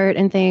installation art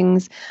and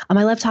things.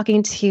 I love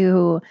talking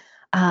to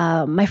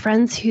my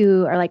friends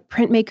who are like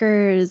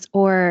printmakers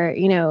or,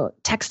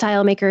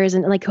 textile makers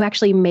and like who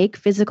actually make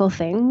physical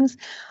things.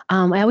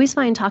 I always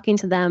find talking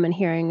to them and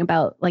hearing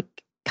about like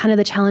kind of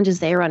the challenges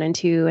they run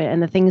into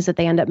and the things that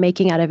they end up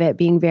making out of it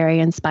being very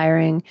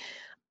inspiring.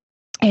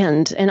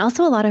 And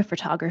also a lot of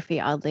photography,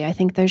 oddly. I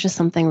think there's just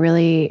something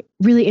really,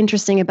 really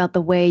interesting about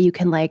the way you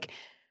can like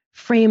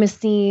frame a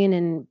scene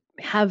and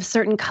have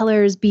certain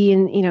colors be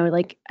in,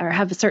 like, or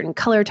have certain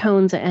color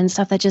tones and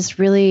stuff that just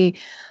really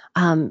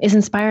is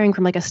inspiring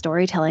from like a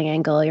storytelling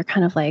angle. You're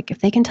kind of like, if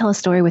they can tell a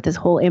story with this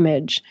whole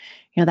image,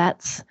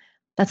 that's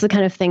the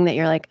kind of thing that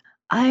you're like,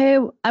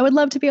 I would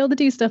love to be able to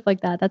do stuff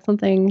like that. That's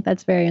something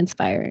that's very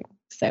inspiring.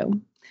 So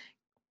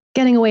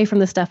getting away from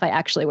the stuff I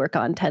actually work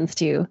on tends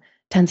to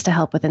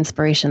help with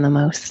inspiration the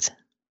most.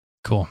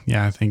 Cool.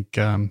 Yeah, I think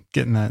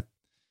getting that,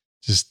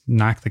 just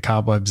knock the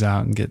cobwebs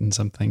out and getting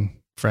something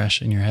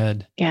fresh in your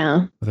head.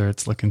 Yeah. Whether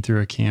it's looking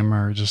through a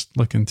camera or just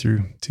looking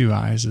through two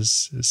eyes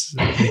is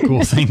a pretty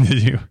cool thing to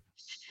do.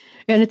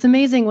 And it's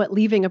amazing what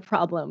leaving a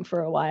problem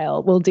for a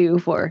while will do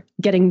for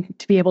getting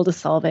to be able to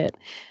solve it.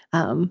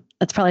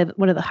 That's probably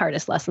one of the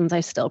hardest lessons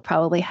I still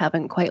probably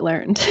haven't quite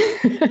learned.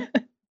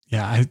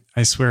 Yeah,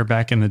 I swear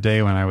back in the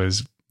day when I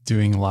was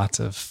doing lots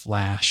of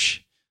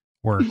Flash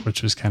work,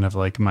 which was kind of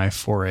like my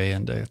foray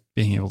into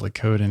being able to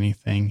code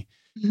anything,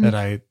 that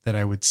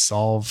I would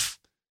solve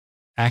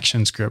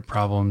ActionScript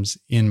problems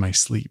in my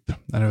sleep.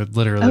 That I would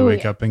literally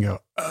wake up and go,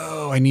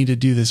 oh, I need to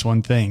do this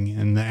one thing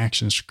in the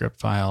ActionScript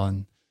file.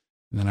 And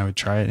then I would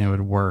try it and it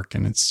would work.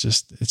 And it's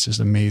just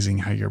amazing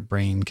how your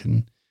brain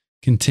can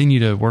continue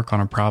to work on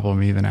a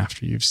problem even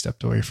after you've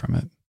stepped away from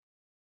it.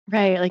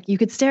 Right. Like you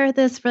could stare at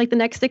this for like the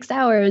next 6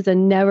 hours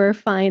and never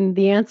find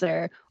the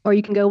answer. Or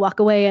you can go walk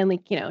away and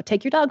like,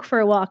 take your dog for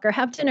a walk or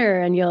have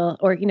dinner and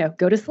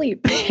go to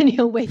sleep and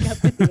you'll wake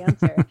up with the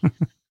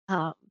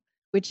answer.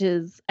 Which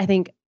is, I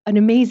think, an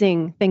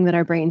amazing thing that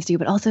our brains do,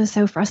 but also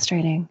so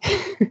frustrating.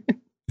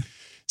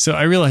 So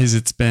I realize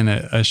it's been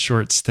a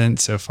short stint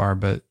so far,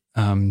 but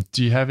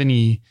do you have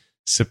any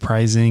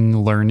surprising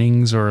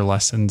learnings or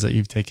lessons that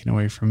you've taken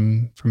away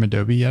from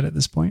Adobe yet at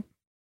this point?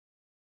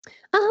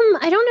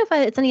 I don't know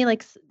if it's any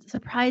like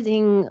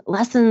surprising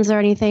lessons or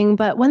anything,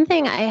 but one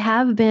thing I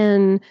have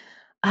been,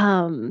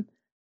 I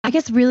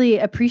guess, really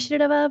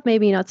appreciative of,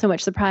 maybe not so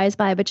much surprised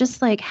by, but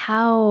just like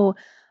how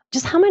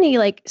many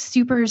like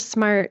super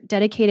smart,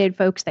 dedicated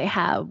folks they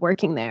have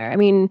working there. I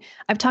mean,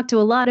 I've talked to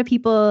a lot of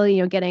people,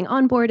 getting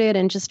onboarded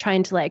and just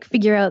trying to like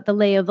figure out the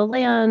lay of the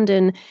land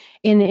and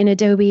in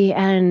Adobe.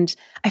 And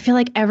I feel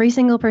like every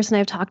single person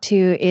I've talked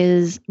to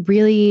is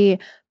really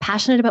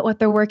passionate about what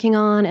they're working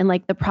on and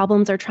like the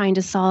problems they're trying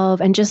to solve.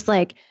 And just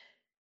like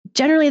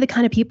generally the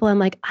kind of people I'm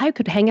like, I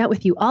could hang out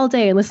with you all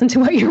day and listen to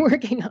what you're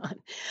working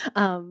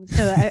on.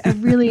 So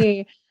I've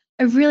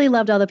really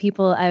loved all the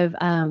people I've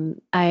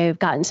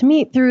gotten to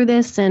meet through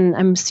this, and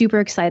I'm super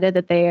excited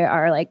that they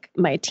are like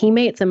my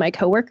teammates and my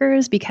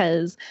coworkers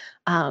because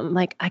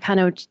like I kind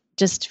of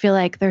just feel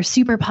like they're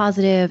super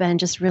positive and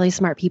just really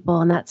smart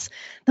people, and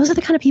those are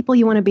the kind of people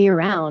you want to be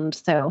around.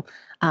 So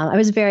I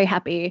was very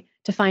happy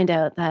to find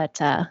out that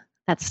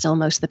that's still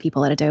most of the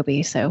people at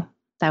Adobe. So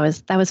that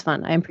was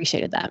fun. I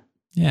appreciated that.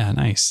 Yeah,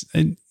 nice.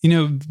 And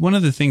one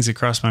of the things that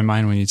crossed my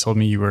mind when you told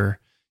me you were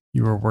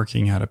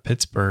working out of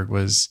Pittsburgh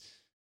was,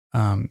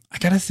 I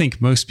got to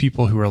think most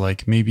people who are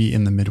like maybe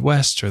in the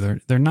Midwest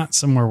or they're not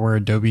somewhere where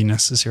Adobe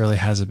necessarily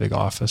has a big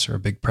office or a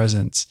big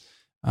presence.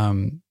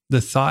 The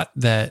thought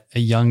that a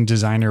young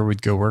designer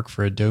would go work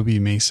for Adobe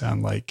may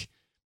sound like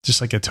just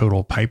like a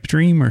total pipe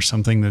dream or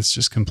something that's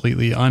just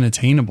completely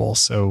unattainable.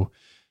 So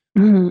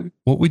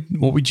what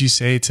would you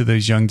say to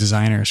those young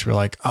designers who are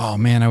like, oh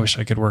man, I wish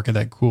I could work at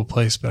that cool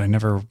place, but I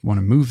never want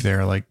to move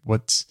there? Like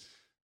what's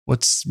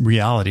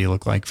reality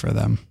look like for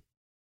them?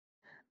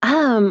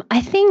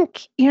 I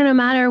think, no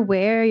matter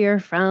where you're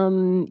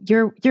from,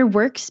 your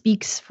work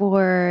speaks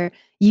for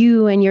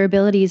you and your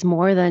abilities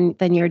more than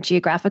your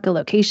geographical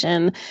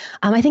location.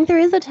 I think there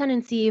is a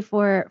tendency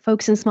for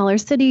folks in smaller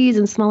cities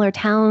and smaller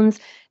towns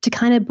to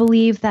kind of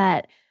believe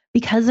that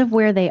because of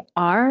where they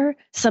are,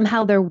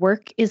 somehow their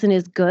work isn't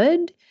as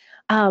good.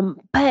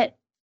 But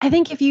I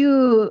think if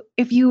you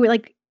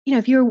like,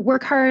 if you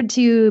work hard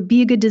to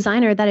be a good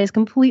designer, that is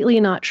completely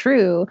not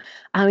true.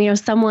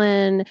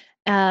 Someone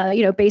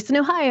based in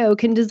Ohio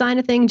can design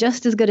a thing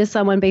just as good as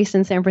someone based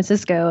in San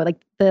Francisco. Like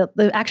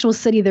the actual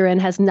city they're in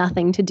has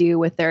nothing to do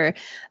with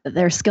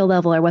their skill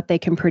level or what they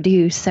can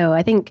produce. So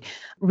I think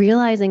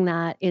realizing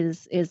that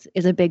is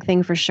a big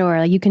thing for sure.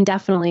 Like you can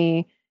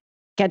definitely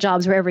get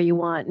jobs wherever you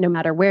want, no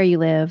matter where you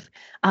live.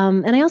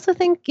 And I also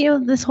think,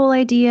 this whole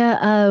idea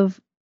of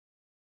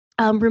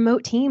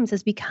remote teams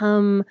has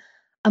become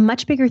a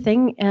much bigger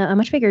thing, a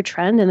much bigger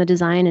trend in the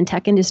design and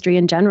tech industry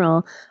in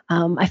general.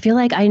 I feel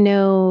like I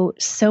know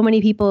so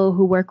many people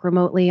who work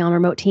remotely on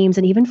remote teams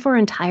and even for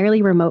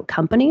entirely remote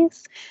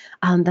companies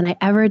than I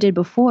ever did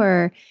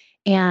before.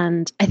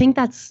 And I think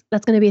that's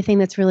going to be a thing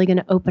that's really going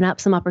to open up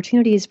some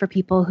opportunities for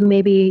people who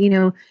maybe,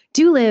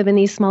 do live in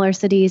these smaller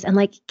cities and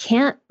like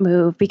can't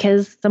move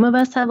because some of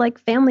us have like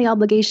family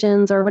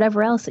obligations or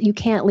whatever else. You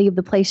can't leave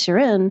the place you're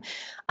in.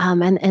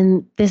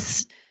 And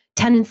this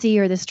tendency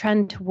or this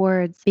trend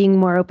towards being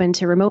more open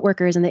to remote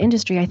workers in the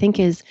industry, I think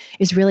is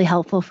really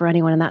helpful for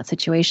anyone in that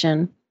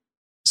situation.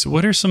 So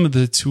what are some of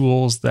the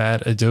tools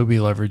that Adobe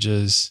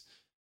leverages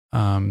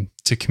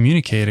to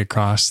communicate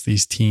across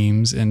these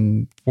teams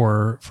and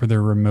for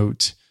their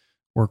remote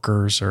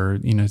workers, or,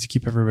 to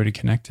keep everybody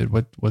connected?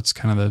 What's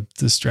kind of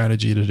the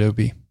strategy at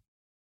Adobe?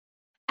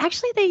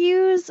 Actually, they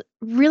use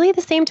really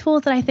the same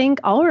tools that I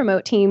think all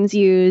remote teams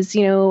use.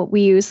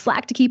 We use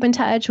Slack to keep in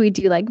touch. We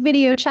do like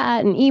video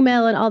chat and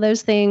email and all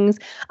those things.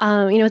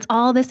 It's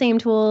all the same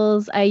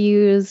tools I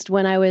used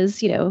when I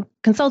was,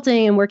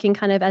 consulting and working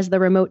kind of as the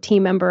remote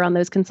team member on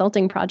those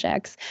consulting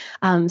projects.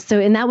 So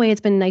in that way, it's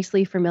been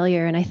nicely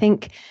familiar. And I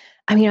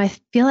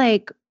feel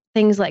like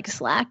things like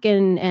Slack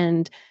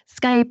and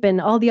Skype and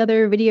all the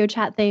other video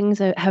chat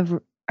things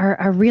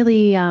are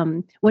really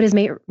what has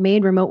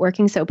made remote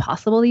working so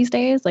possible these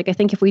days. Like, I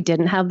think if we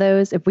didn't have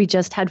those, if we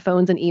just had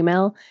phones and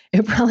email, it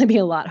would probably be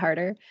a lot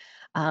harder.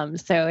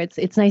 So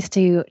it's nice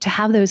to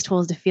have those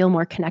tools to feel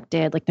more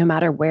connected, like no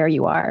matter where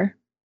you are.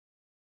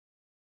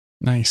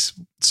 Nice.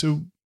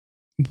 So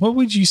what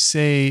would you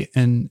say?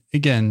 And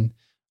again,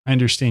 I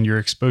understand your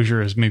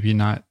exposure is maybe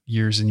not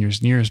years and years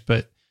and years,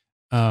 but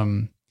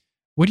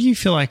what do you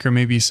feel like are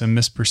maybe some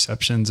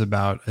misperceptions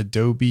about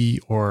Adobe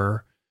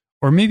or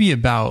maybe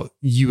about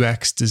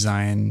UX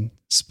design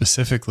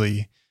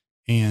specifically,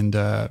 and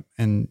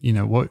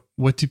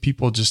what do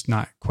people just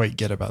not quite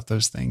get about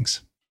those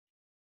things?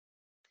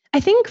 I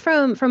think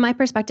from my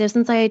perspective,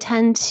 since I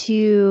tend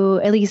to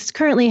at least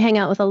currently hang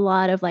out with a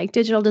lot of like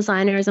digital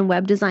designers and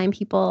web design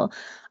people,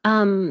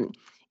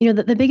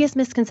 the biggest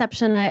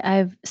misconception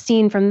I've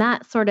seen from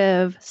that sort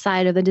of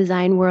side of the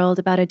design world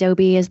about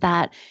Adobe is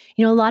that,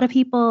 a lot of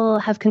people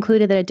have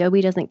concluded that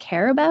Adobe doesn't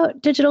care about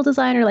digital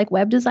design or like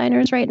web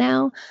designers right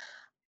now,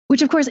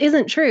 which of course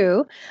isn't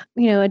true.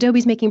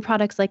 Adobe's making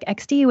products like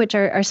XD, which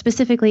are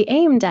specifically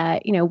aimed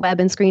at,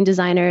 web and screen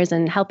designers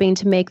and helping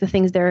to make the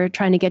things they're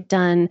trying to get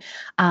done,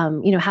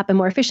 happen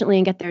more efficiently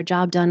and get their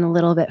job done a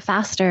little bit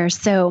faster.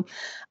 So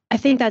I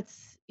think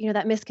that's,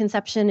 that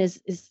misconception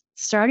is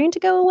starting to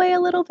go away a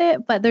little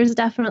bit, but there's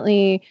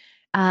definitely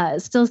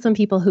still some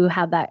people who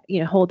have that,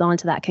 hold on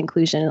to that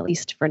conclusion, at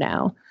least for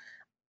now.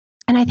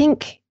 And I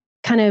think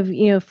kind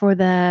of, for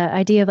the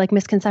idea of like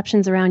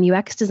misconceptions around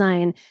UX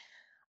design,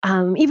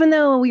 even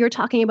though we were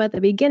talking about at the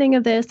beginning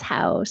of this,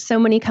 how so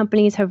many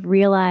companies have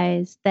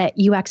realized that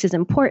UX is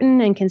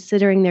important and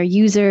considering their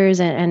users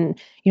and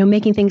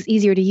making things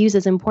easier to use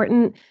is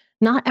important,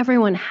 not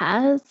everyone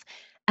has.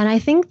 And I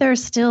think there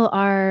still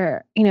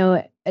are,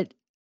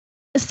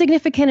 a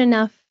significant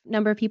enough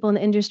number of people in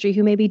the industry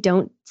who maybe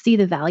don't see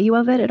the value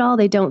of it at all.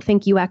 They don't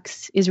think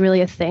UX is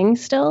really a thing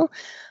still.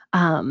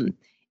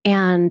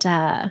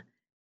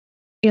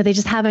 They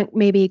just haven't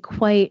maybe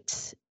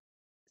quite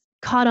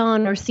caught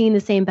on or seen the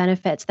same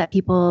benefits that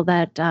people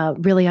that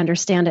really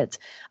understand it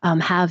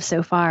have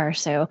so far.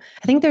 So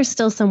I think there's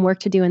still some work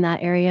to do in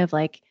that area of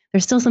like,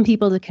 there's still some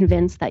people to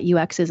convince that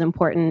UX is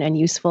important and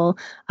useful,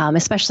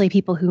 especially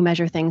people who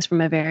measure things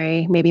from a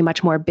very, maybe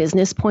much more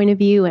business point of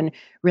view and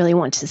really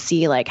want to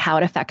see like how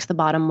it affects the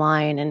bottom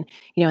line and,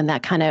 in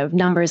that kind of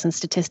numbers and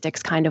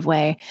statistics kind of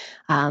way.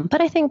 But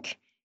I think,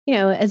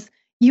 as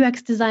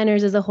UX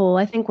designers as a whole,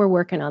 I think we're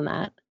working on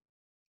that.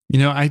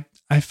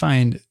 I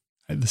find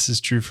this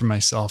is true for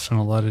myself and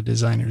a lot of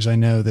designers. I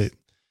know that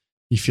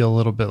you feel a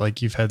little bit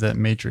like you've had that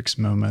Matrix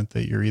moment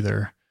that you're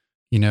either,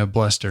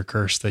 blessed or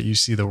cursed, that you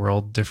see the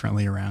world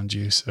differently around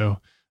you. So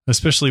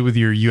especially with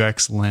your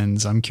UX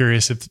lens, I'm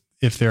curious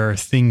if there are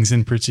things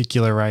in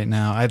particular right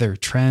now, either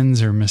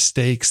trends or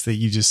mistakes that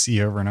you just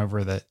see over and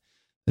over that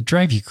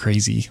drive you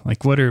crazy.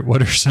 Like what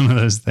are some of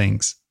those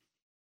things?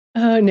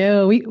 Oh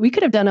no, we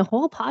could have done a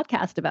whole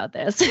podcast about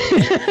this.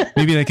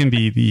 Maybe that can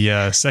be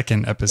the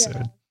second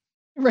episode.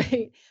 Yeah.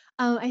 Right.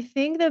 I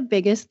think the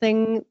biggest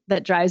thing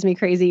that drives me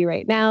crazy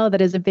right now,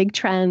 that is a big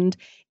trend,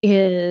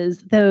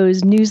 is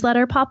those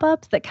newsletter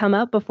pop-ups that come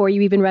up before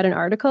you even read an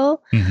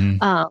article.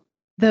 Mm-hmm.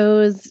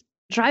 Those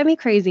drive me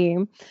crazy.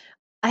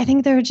 I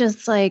think they're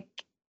just like,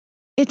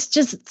 it's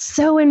just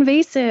so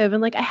invasive.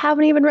 And like, I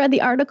haven't even read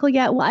the article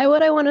yet. Why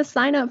would I want to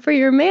sign up for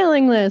your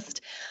mailing list?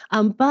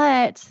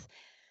 But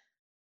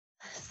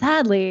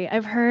sadly,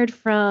 I've heard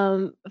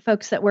from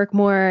folks that work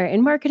more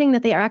in marketing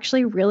that they are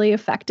actually really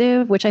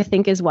effective, which I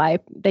think is why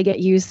they get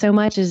used so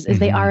much, is mm-hmm.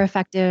 they are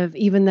effective,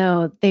 even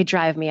though they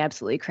drive me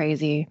absolutely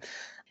crazy.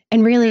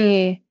 And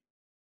really,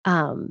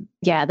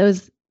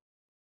 those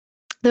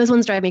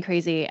ones drive me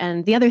crazy.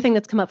 And the other thing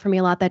that's come up for me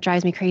a lot that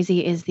drives me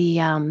crazy is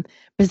the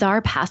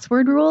bizarre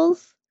password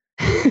rules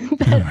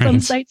that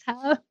some sites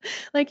have.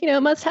 Like, it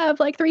must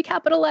have like 3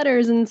 capital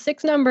letters and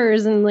 6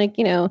 numbers and like,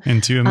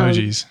 and 2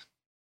 emojis.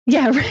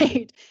 Yeah,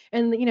 right.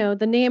 And,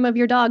 the name of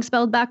your dog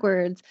spelled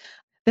backwards.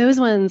 Those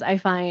ones I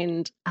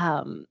find,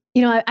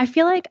 I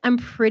feel like I'm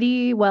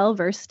pretty well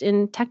versed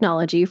in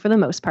technology for the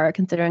most part,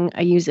 considering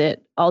I use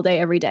it all day,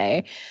 every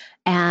day.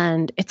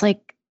 And it's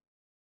like,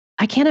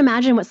 I can't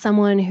imagine what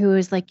someone who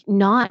is like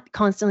not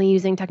constantly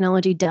using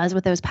technology does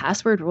with those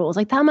password rules.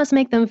 Like that must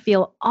make them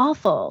feel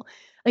awful.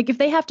 Like if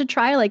they have to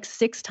try like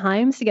 6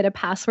 times to get a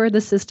password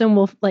the system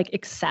will like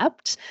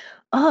accept.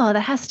 oh,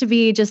 that has to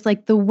be just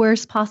like the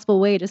worst possible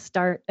way to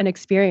start an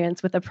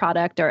experience with a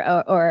product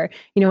or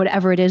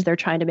whatever it is they're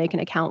trying to make an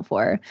account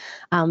for.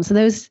 So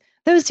those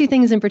two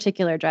things in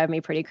particular drive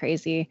me pretty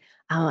crazy.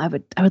 I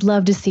would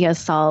love to see us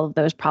solve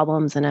those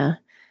problems in a,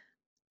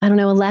 I don't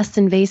know, a less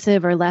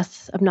invasive or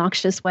less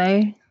obnoxious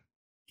way.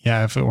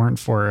 Yeah, if it weren't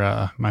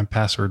for my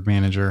password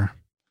manager,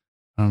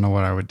 I don't know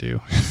what I would do.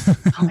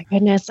 Oh my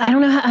goodness. I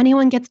don't know how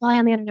anyone gets by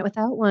on the internet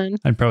without one.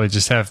 I'd probably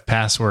just have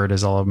password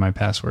as all of my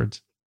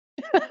passwords.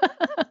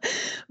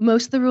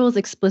 Most of the rules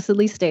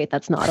explicitly state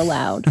that's not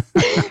allowed.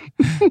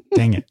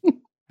 Dang it.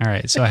 All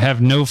right. So I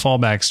have no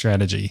fallback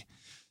strategy.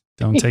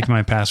 Don't take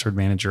my password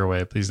manager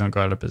away. Please don't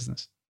go out of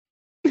business.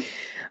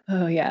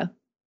 Oh, yeah.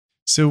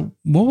 So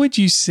what would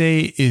you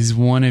say is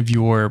one of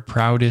your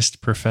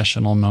proudest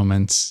professional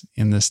moments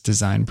in this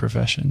design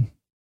profession?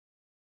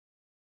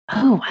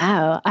 Oh,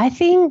 wow. I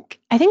think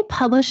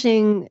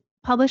publishing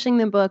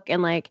the book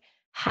and like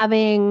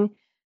having,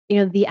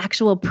 the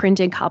actual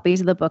printed copies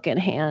of the book in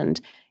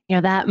hand,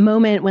 that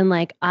moment when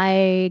like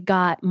I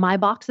got my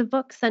box of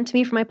books sent to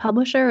me from my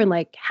publisher and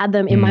like had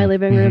them in my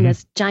living room,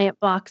 this giant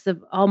box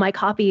of all my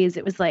copies,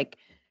 it was like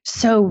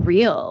so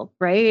real,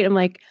 right? I'm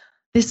like,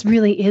 this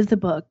really is a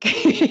book.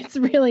 It's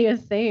really a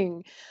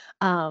thing.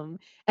 And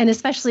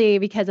especially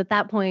because at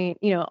that point,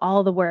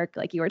 all the work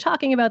like you were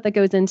talking about that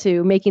goes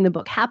into making the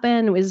book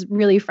happen was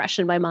really fresh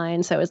in my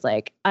mind. So it was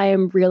like, I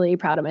am really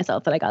proud of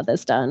myself that I got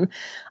this done.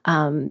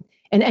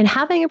 And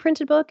having a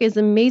printed book is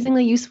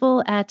amazingly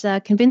useful at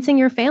convincing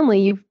your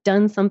family you've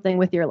done something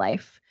with your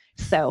life.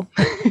 So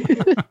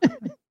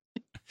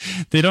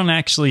they don't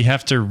actually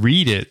have to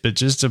read it, but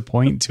just to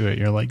point to it.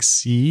 You're like,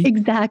 see,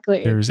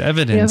 exactly. There's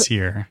evidence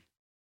here.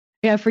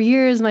 Yeah. For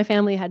years, my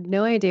family had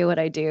no idea what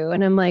I do.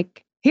 And I'm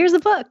like, here's a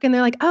book. And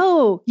they're like,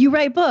 oh, you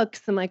write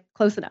books. I'm like,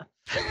 close enough.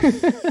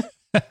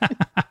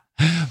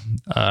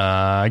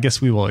 I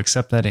guess we will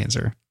accept that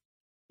answer.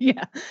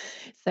 Yeah.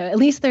 So at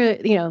least they're,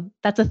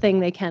 that's a thing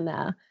they can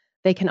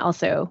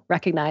also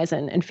recognize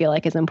and feel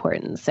like is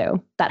important.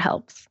 So that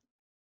helps.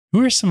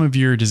 Who are some of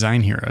your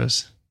design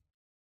heroes?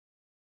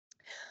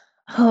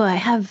 Oh, I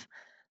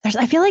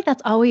feel like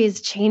that's always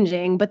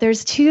changing, but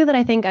there's two that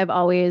I think I've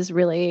always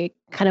really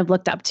kind of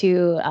looked up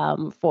to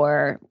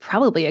for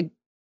probably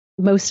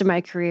most of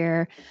my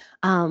career.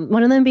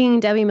 One of them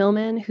being Debbie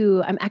Millman,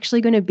 who I'm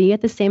actually going to be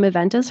at the same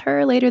event as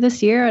her later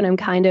this year. And I'm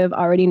kind of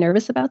already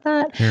nervous about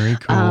that. Very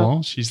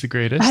cool. She's the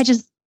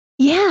greatest.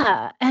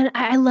 Yeah. And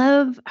I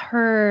love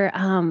her,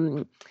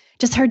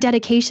 just her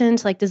dedication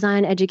to like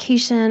design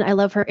education. I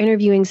love her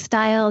interviewing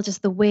style,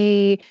 just the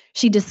way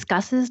she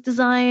discusses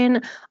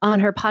design on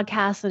her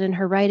podcast and in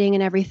her writing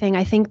and everything.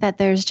 I think that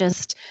there's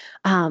just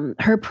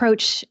her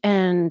approach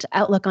and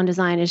outlook on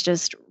design is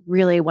just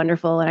really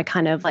wonderful. And I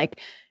kind of like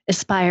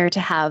aspire to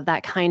have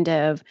that kind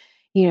of,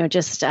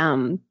 just,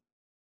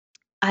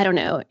 I don't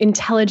know,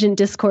 intelligent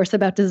discourse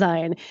about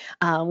design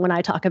when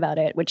I talk about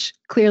it, which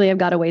clearly I've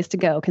got a ways to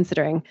go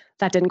considering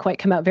that didn't quite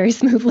come out very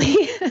smoothly.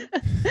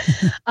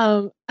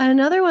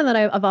 Another one that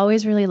I've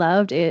always really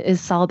loved is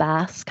Saul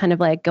Bass, kind of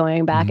like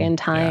going back in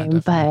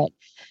time, but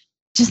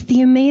just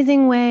the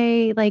amazing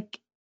way,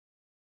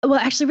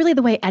 actually really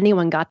the way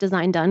anyone got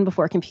design done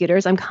before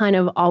computers, I'm kind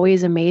of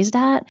always amazed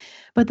at,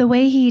 but the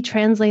way he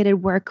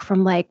translated work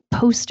from like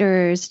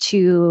posters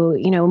to,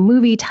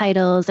 movie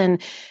titles. And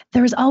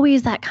there was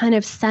always that kind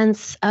of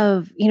sense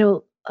of,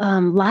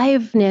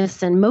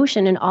 liveness and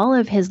motion in all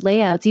of his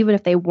layouts, even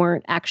if they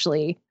weren't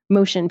actually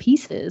motion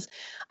pieces.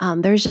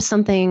 There's just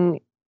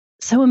something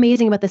so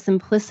amazing about the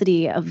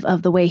simplicity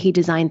of the way he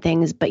designed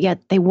things, but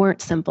yet they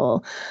weren't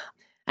simple.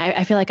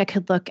 I feel like I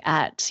could look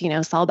at,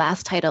 Saul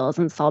Bass titles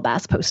and Saul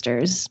Bass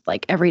posters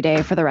like every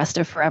day for the rest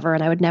of forever,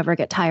 and I would never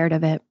get tired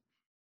of it.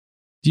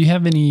 Do you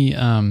have any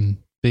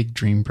big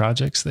dream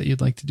projects that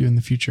you'd like to do in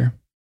the future?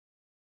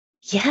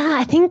 Yeah,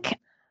 I think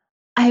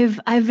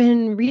I've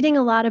been reading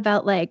a lot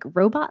about like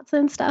robots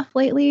and stuff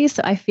lately,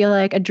 so I feel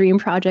like a dream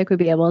project would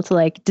be able to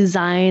like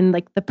design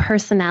like the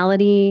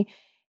personality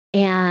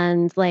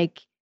and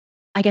like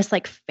I guess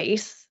like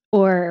face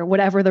or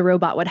whatever the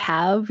robot would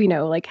have,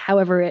 like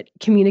however it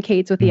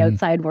communicates with the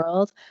outside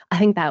world. I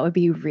think that would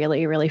be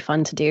really, really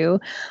fun to do.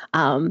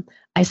 I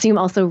assume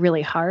also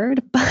really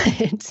hard,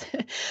 but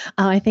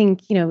I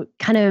think,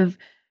 kind of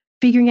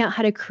figuring out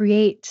how to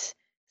create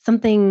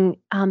something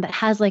that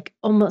has like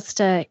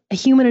almost a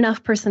human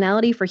enough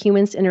personality for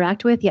humans to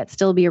interact with, yet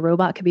still be a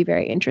robot could be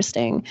very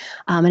interesting.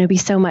 And it'd be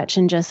so much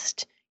in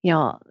just,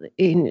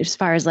 as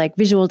far as like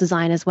visual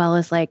design, as well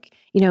as like,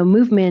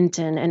 movement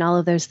and all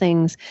of those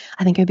things.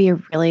 I think it'd be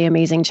a really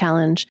amazing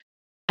challenge.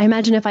 I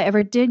imagine if I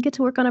ever did get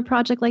to work on a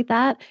project like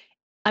that,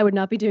 I would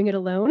not be doing it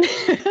alone.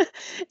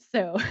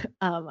 So,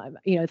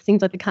 it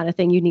seems like the kind of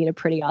thing you need a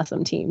pretty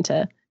awesome team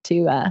to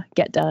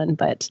get done.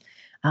 But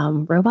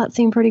robots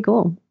seem pretty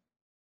cool.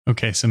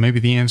 Okay, so maybe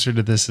the answer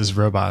to this is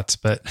robots,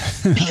 but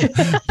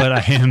but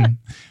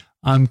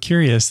I'm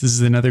curious. This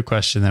is another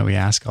question that we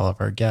ask all of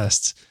our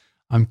guests.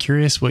 I'm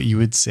curious what you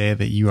would say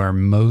that you are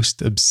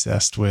most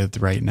obsessed with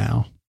right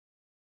now.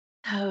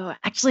 Oh,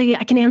 actually,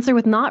 I can answer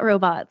with not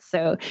robots,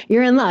 so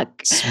you're in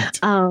luck. Sweet.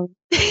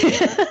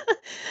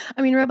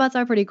 I mean, robots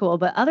are pretty cool,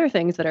 but other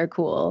things that are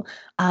cool.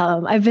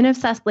 I've been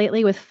obsessed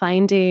lately with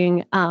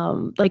finding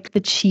like the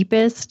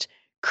cheapest,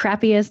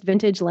 crappiest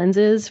vintage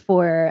lenses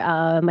for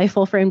my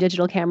full frame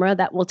digital camera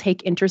that will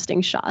take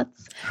interesting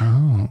shots.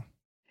 Oh,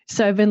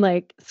 So I've been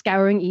like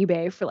scouring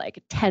eBay for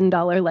like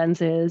 $10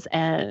 lenses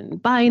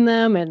and buying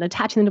them and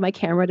attaching them to my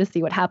camera to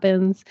see what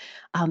happens.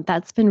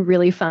 That's been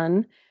really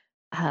fun.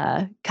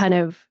 Kind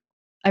of,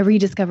 I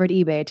rediscovered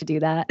eBay to do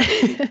that.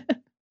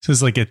 so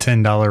it's like a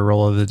 $10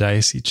 roll of the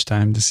dice each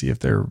time to see if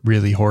they're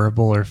really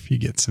horrible or if you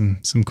get some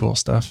cool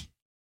stuff.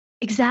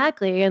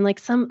 Exactly. And like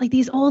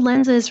these old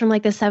lenses from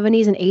like the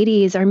 70s and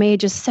 80s are made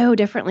just so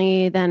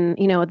differently than,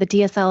 the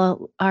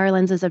DSLR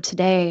lenses of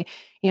today.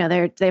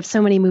 They have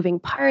so many moving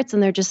parts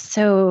and they're just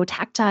so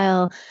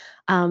tactile.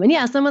 And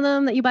yeah, some of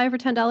them that you buy for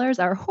 $10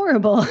 are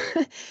horrible,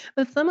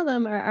 but some of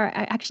them are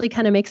actually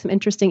kind of make some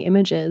interesting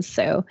images.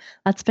 So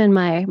that's been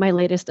my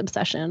latest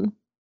obsession.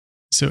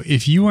 So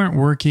if you aren't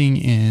working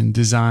in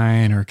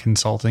design or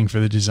consulting for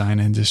the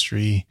design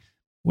industry,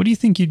 what do you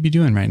think you'd be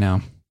doing right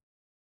now?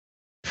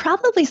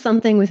 Probably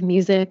something with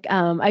music.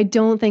 I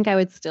don't think I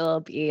would still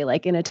be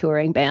like in a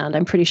touring band.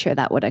 I'm pretty sure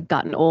that would have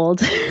gotten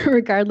old,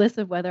 regardless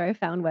of whether I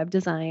found web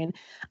design.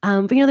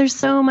 But there's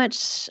so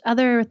much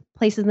other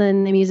places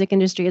in the music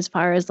industry as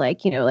far as like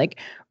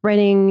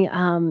writing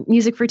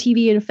music for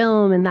TV and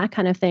film and that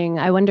kind of thing.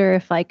 I wonder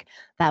if like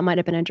that might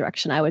have been a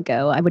direction I would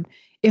go.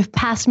 If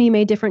past me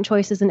made different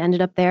choices and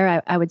ended up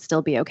there, I would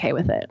still be okay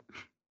with it.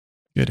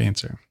 Good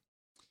answer.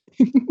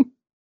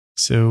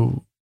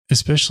 So,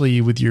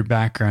 especially with your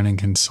background in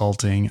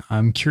consulting,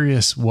 I'm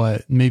curious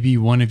what maybe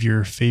one of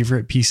your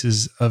favorite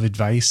pieces of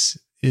advice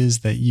is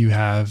that you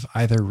have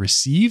either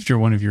received or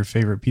one of your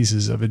favorite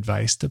pieces of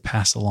advice to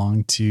pass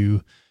along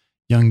to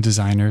young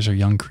designers or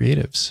young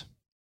creatives.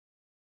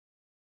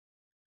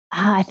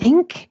 I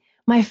think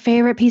my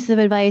favorite piece of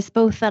advice,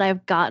 both that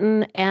I've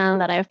gotten and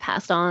that I've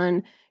passed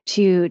on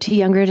to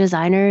younger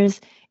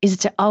designers, is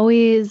to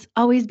always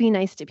be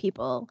nice to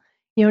people.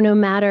 No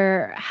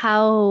matter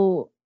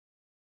how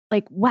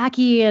like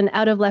wacky and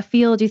out of left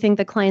field you think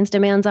the client's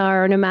demands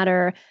are, or no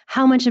matter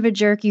how much of a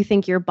jerk you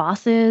think your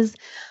boss is,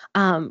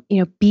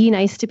 be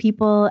nice to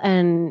people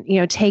and,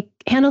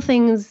 handle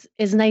things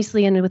as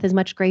nicely and with as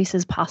much grace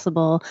as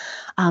possible.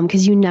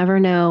 Because you never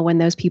know when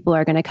those people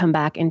are going to come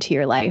back into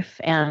your life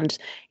and,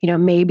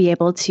 may be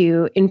able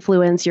to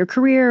influence your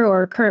career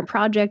or current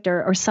project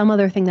or some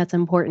other thing that's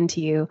important to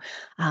you.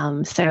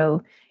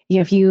 So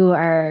if you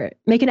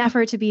make an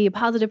effort to be a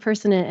positive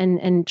person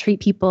and treat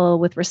people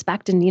with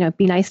respect and,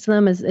 be nice to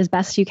them as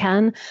best you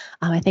can,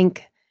 I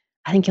think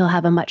you'll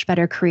have a much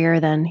better career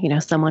than,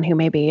 someone who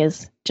maybe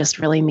is just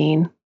really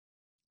mean.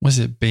 Was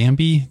it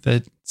Bambi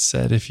that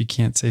said, if you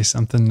can't say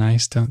something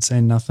nice, don't say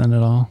nothing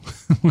at all?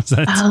 Was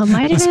that,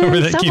 might have been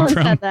where that someone came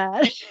from? said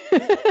that.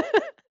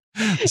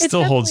 It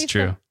still holds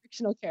true. Some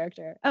fictional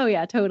character. Oh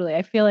yeah, totally.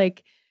 I feel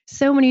like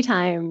so many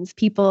times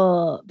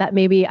people that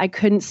maybe I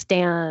couldn't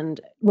stand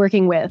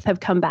working with have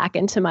come back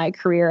into my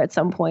career at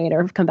some point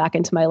or have come back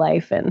into my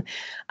life. And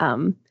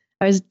I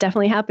was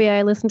definitely happy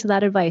I listened to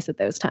that advice at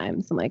those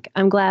times.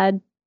 I'm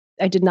glad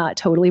I did not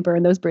totally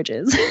burn those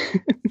bridges.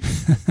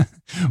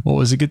 Well, it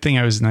was a good thing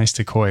I was nice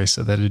to Koi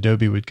so that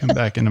Adobe would come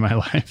back into my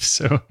life.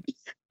 So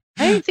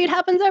I see it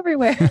happens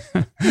everywhere.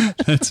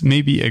 That's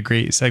maybe a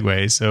great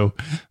segue. So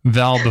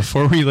Val,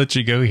 before we let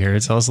you go here,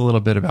 tell us a little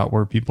bit about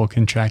where people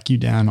can track you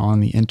down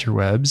on the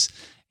interwebs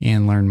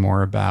and learn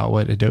more about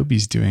what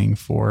Adobe's doing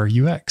for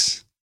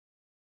UX.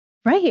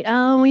 Right.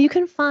 Well, you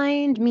can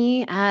find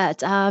me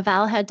at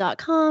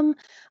valhead.com.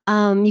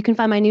 You can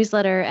find my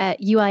newsletter at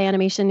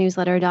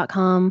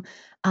uianimationnewsletter.com.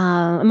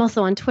 I'm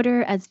also on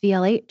Twitter as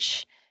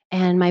VLH,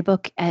 and my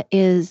book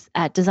is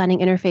at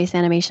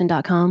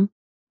designinginterfaceanimation.com.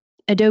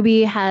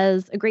 Adobe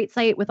has a great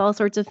site with all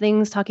sorts of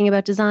things talking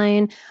about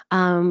design.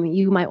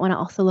 You might want to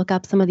also look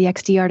up some of the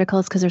XD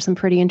articles because there's some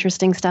pretty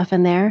interesting stuff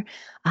in there.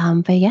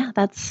 But yeah,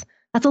 that's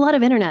a lot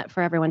of internet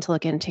for everyone to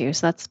look into.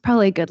 So that's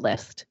probably a good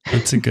list.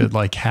 It's a good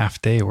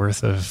half day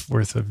worth of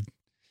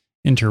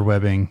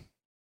interwebbing.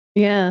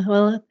 Yeah,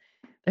 well,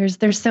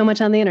 there's so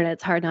much on the internet.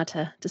 It's hard not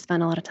to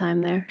spend a lot of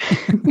time there.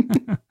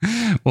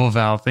 Well,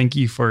 Val, thank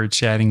you for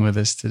chatting with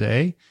us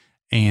today,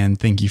 and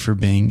thank you for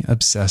being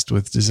obsessed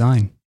with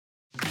design.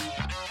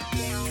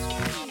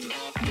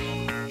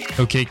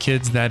 Okay,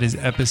 kids, that is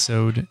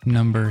episode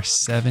number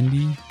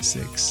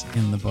 76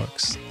 in the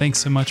books. Thanks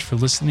so much for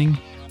listening.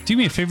 Do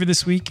me a favor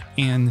this week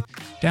and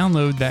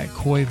download that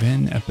Koi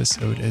Vin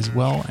episode as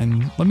well,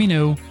 and let me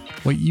know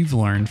what you've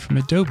learned from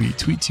Adobe.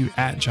 Tweet to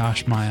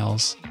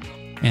 @JoshMiles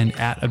and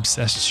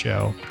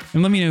 @ObsessedShow,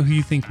 and let me know who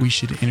you think we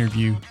should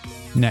interview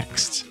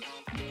next.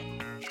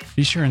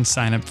 Be sure and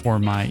sign up for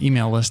my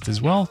email list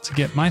as well to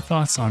get my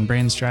thoughts on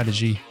brand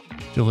strategy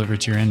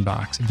delivered to your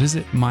inbox.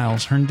 Visit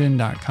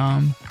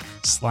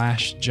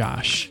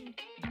milesherndon.com/Josh.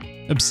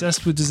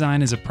 Obsessed with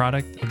Design is a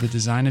product of the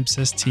Design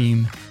Obsessed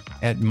team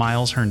at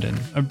Miles Herndon,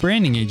 a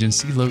branding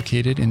agency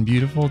located in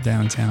beautiful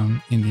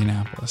downtown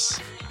Indianapolis.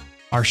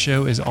 Our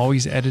show is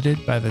always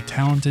edited by the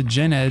talented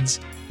Gen Eds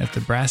at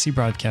the Brassy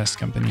Broadcast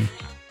Company.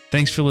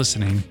 Thanks for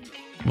listening.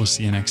 We'll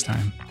see you next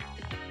time.